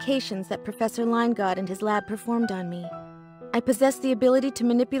modifications that Professor Linegot and his lab performed on me. I possess the ability to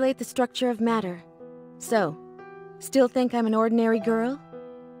manipulate the structure of matter. So, still think I'm an ordinary girl?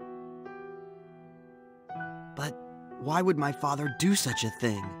 But why would my father do such a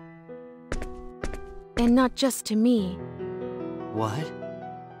thing? And not just to me. What?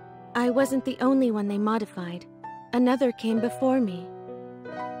 I wasn't the only one they modified. Another came before me.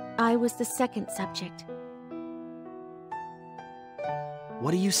 I was the second subject.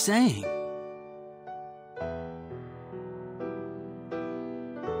 What are you saying?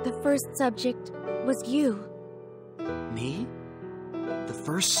 The first subject was you. Me? The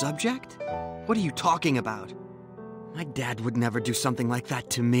first subject? What are you talking about? My dad would never do something like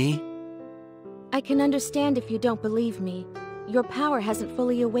that to me. I can understand if you don't believe me. Your power hasn't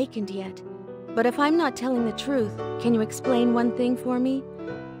fully awakened yet. But if I'm not telling the truth, can you explain one thing for me?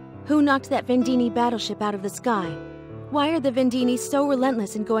 Who knocked that Vendeeni battleship out of the sky? Why are the Vendeeni so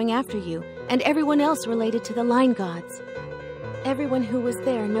relentless in going after you, and everyone else related to the Line Gods? Everyone who was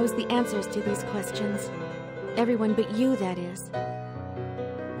there knows the answers to these questions. Everyone but you, that is.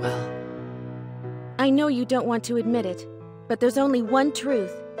 Well... I know you don't want to admit it, but there's only one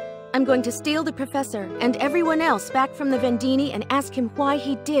truth. I'm going to steal the Professor and everyone else back from the Vendeeni and ask him why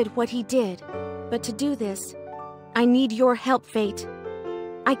he did what he did. But to do this, I need your help, Fate.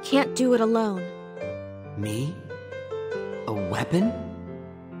 I can't do it alone. Me? A weapon?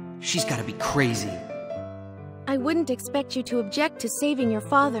 She's gotta be crazy. I wouldn't expect you to object to saving your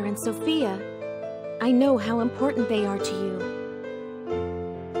father and Sophia. I know how important they are to you.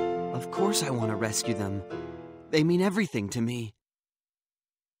 Of course I want to rescue them. They mean everything to me.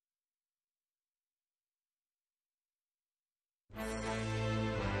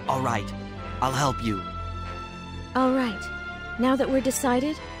 All right, I'll help you. All right, now that we're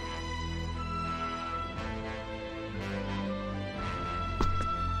decided...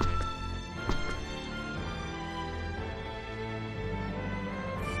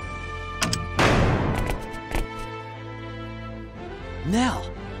 Nell!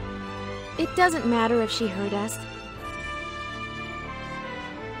 It doesn't matter if she hurt us.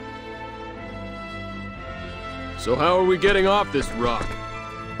 So how are we getting off this rock?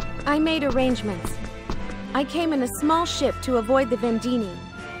 I made arrangements. I came in a small ship to avoid the Vendeeni.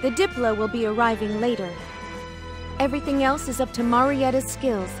 The Diplo will be arriving later. Everything else is up to Marietta's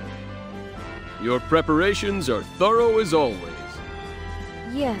skills. Your preparations are thorough as always.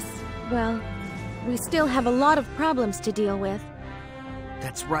 Yes, well, we still have a lot of problems to deal with.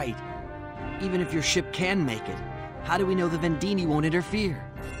 That's right. Even if your ship can make it, how do we know the Vendeeni won't interfere?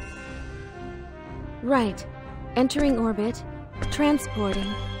 Right. Entering orbit,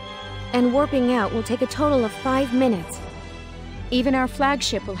 transporting, and warping out will take a total of 5 minutes. Even our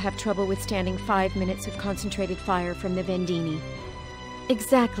flagship will have trouble withstanding 5 minutes of concentrated fire from the Vendeeni.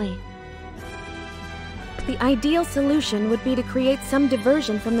 Exactly. The ideal solution would be to create some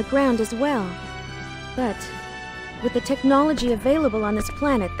diversion from the ground as well. But with the technology available on this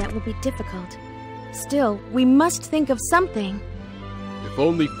planet, that will be difficult. Still, we must think of something. If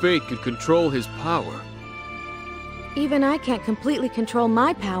only Fate could control his power. Even I can't completely control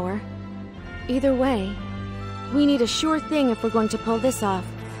my power. Either way, we need a sure thing if we're going to pull this off.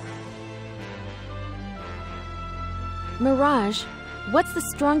 Mirage, what's the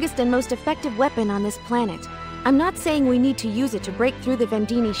strongest and most effective weapon on this planet? I'm not saying we need to use it to break through the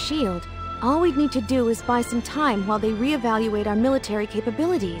Vendeeni shield. All we'd need to do is buy some time while they reevaluate our military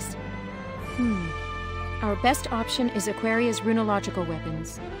capabilities. Our best option is Aquaria's runological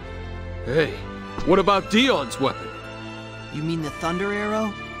weapons. Hey, what about Dion's weapon? You mean the Thunder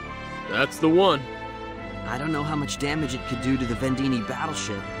Arrow? That's the one. I don't know how much damage it could do to the Vendeeni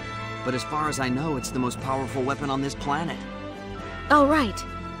battleship, but as far as I know, it's the most powerful weapon on this planet. All right.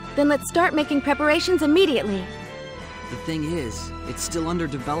 Then let's start making preparations immediately. The thing is, it's still under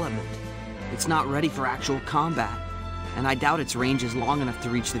development. It's not ready for actual combat, and I doubt its range is long enough to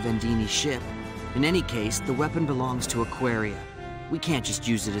reach the Vendeeni ship. In any case, the weapon belongs to Aquaria. We can't just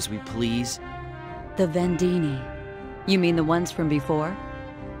use it as we please. The Vendeeni. You mean the ones from before?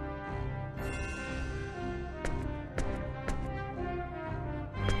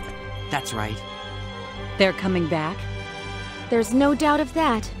 That's right. They're coming back? There's no doubt of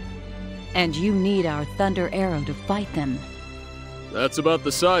that. And you need our Thunder Arrow to fight them. That's about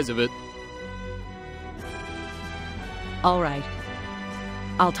the size of it. All right.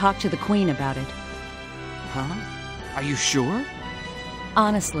 I'll talk to the Queen about it. Huh? Are you sure?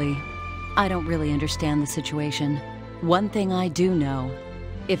 Honestly, I don't really understand the situation. One thing I do know,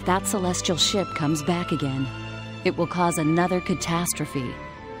 if that celestial ship comes back again, it will cause another catastrophe.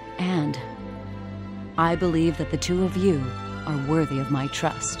 And I believe that the two of you are worthy of my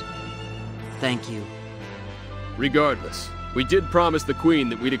trust. Thank you. Regardless, we did promise the Queen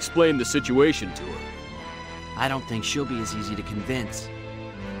that we'd explain the situation to her. I don't think she'll be as easy to convince.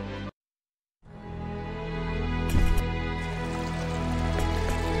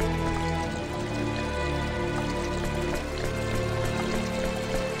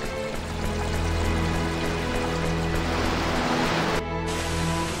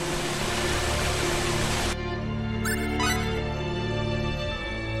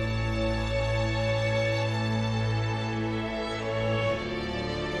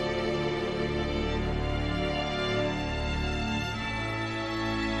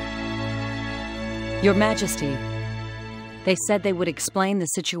 Your Majesty, they said they would explain the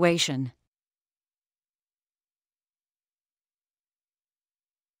situation.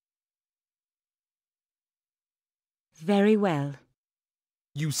 Very well.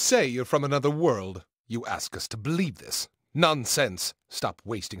 You say you're from another world. You ask us to believe this. Nonsense. Stop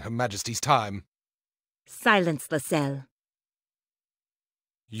wasting Her Majesty's time. Silence, Lascelles.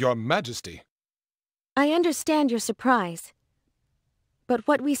 Your Majesty. I understand your surprise. But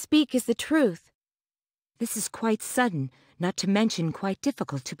what we speak is the truth. This is quite sudden, not to mention quite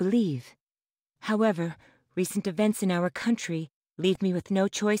difficult to believe. However, recent events in our country leave me with no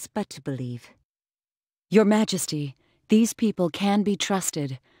choice but to believe. Your Majesty, these people can be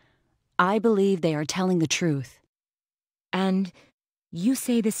trusted. I believe they are telling the truth. And you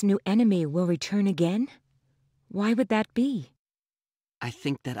say this new enemy will return again? Why would that be? I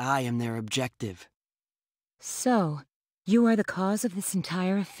think that I am their objective. So, you are the cause of this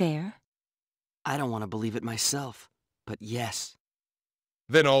entire affair? I don't want to believe it myself, but yes.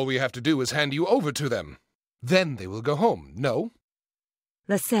 Then all we have to do is hand you over to them. Then they will go home, no?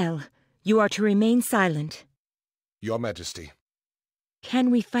 Lascelles, you are to remain silent. Your Majesty.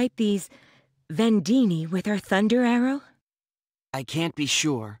 Can we fight these Vendeeni with our thunder arrow? I can't be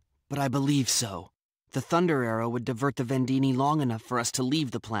sure, but I believe so. The thunder arrow would divert the Vendeeni long enough for us to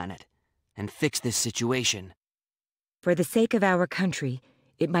leave the planet and fix this situation. For the sake of our country,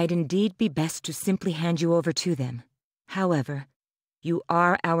 it might indeed be best to simply hand you over to them. However, you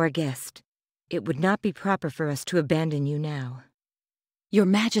are our guest. It would not be proper for us to abandon you now. Your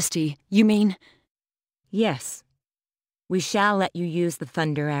Majesty, you mean... Yes. We shall let you use the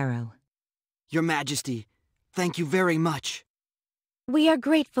thunder arrow. Your Majesty, thank you very much. We are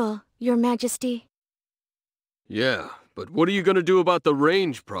grateful, Your Majesty. Yeah, but what are you gonna do about the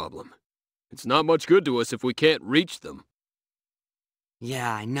range problem? It's not much good to us if we can't reach them.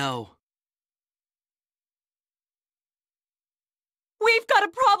 Yeah, I know. We've got a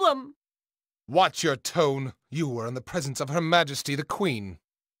problem! Watch your tone. You are in the presence of Her Majesty the Queen.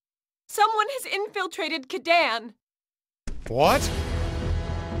 Someone has infiltrated Kadan. What?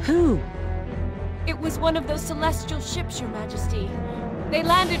 Who? It was one of those celestial ships, Your Majesty. They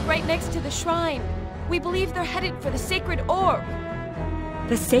landed right next to the shrine. We believe they're headed for the sacred orb.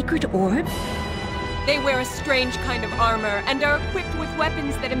 The sacred orb? They wear a strange kind of armor and are equipped with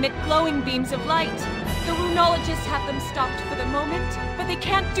weapons that emit glowing beams of light. The runologists have them stopped for the moment, but they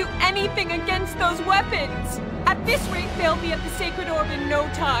can't do anything against those weapons. At this rate, they'll be at the sacred orb in no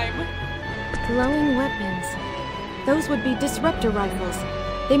time. Glowing weapons. Those would be disruptor rifles.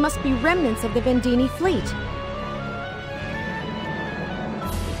 They must be remnants of the Vendeeni fleet.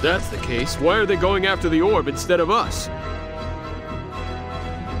 If that's the case, why are they going after the orb instead of us?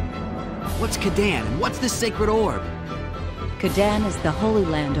 What's Kadan, and what's this sacred orb? Kadan is the holy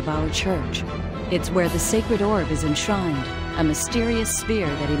land of our church. It's where the sacred orb is enshrined, a mysterious sphere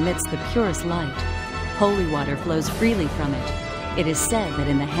that emits the purest light. Holy water flows freely from it. It is said that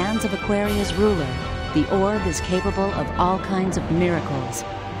in the hands of Aquaria's ruler, the orb is capable of all kinds of miracles.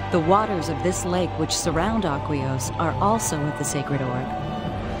 The waters of this lake which surround Aquios are also of the sacred orb.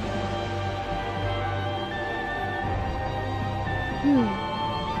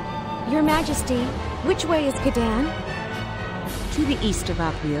 Your Majesty, which way is Kadan? To the east of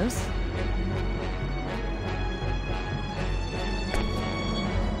Aquios.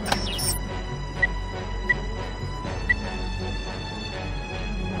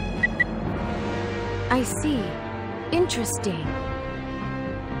 I see. Interesting.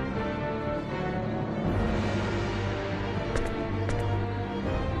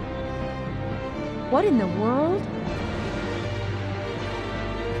 What in the world?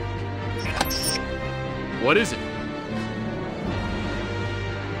 What is it?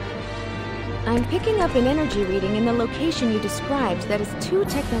 I'm picking up an energy reading in the location you described that is too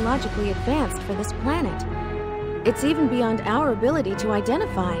technologically advanced for this planet. It's even beyond our ability to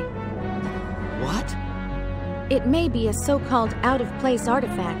identify. What? It may be a so-called out-of-place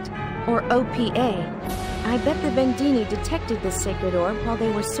artifact, Or OPA. I bet the Vendeeni detected this sacred orb while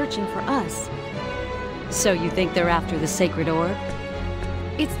they were searching for us. So you think they're after the sacred orb?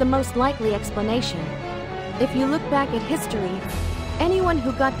 It's the most likely explanation. If you look back at history, anyone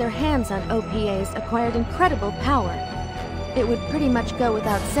who got their hands on OPAs acquired incredible power. It would pretty much go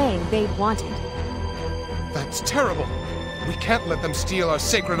without saying they'd want it. That's terrible! We can't let them steal our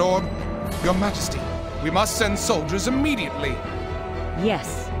sacred orb. Your Majesty, we must send soldiers immediately.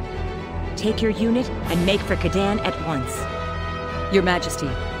 Yes. Take your unit and make for Kadan at once. Your Majesty.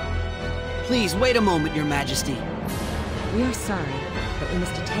 Please, wait a moment, Your Majesty. We are sorry, but we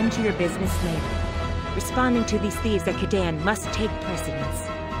must attend to your business later. Responding to these thieves at Kadan must take precedence.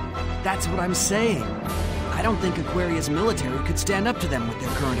 That's what I'm saying. I don't think Aquaria's military could stand up to them with their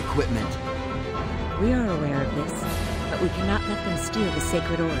current equipment. We are aware of this, but we cannot let them steal the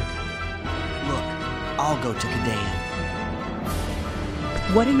sacred orb. Look, I'll go to Kadan.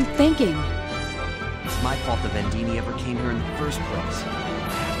 What are you thinking? It's my fault the Vendeeni ever came here in the first place.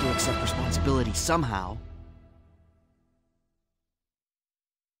 I have to accept responsibility somehow.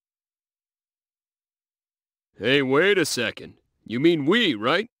 Hey, wait a second. You mean we,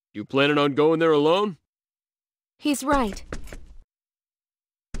 right? You planning on going there alone? He's right.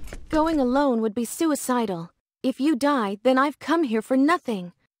 Going alone would be suicidal. If you die, then I've come here for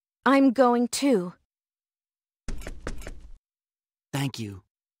nothing. I'm going too. Thank you.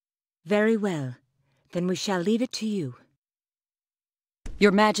 Very well. Then we shall leave it to you.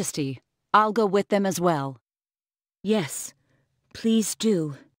 Your Majesty, I'll go with them as well. Yes, please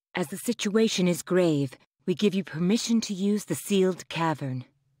do. As the situation is grave, we give you permission to use the sealed cavern.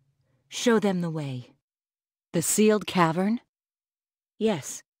 Show them the way. The sealed cavern?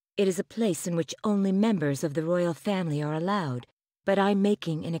 Yes, it is a place in which only members of the royal family are allowed, but I'm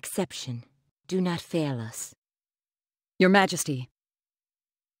making an exception. Do not fail us. Your Majesty,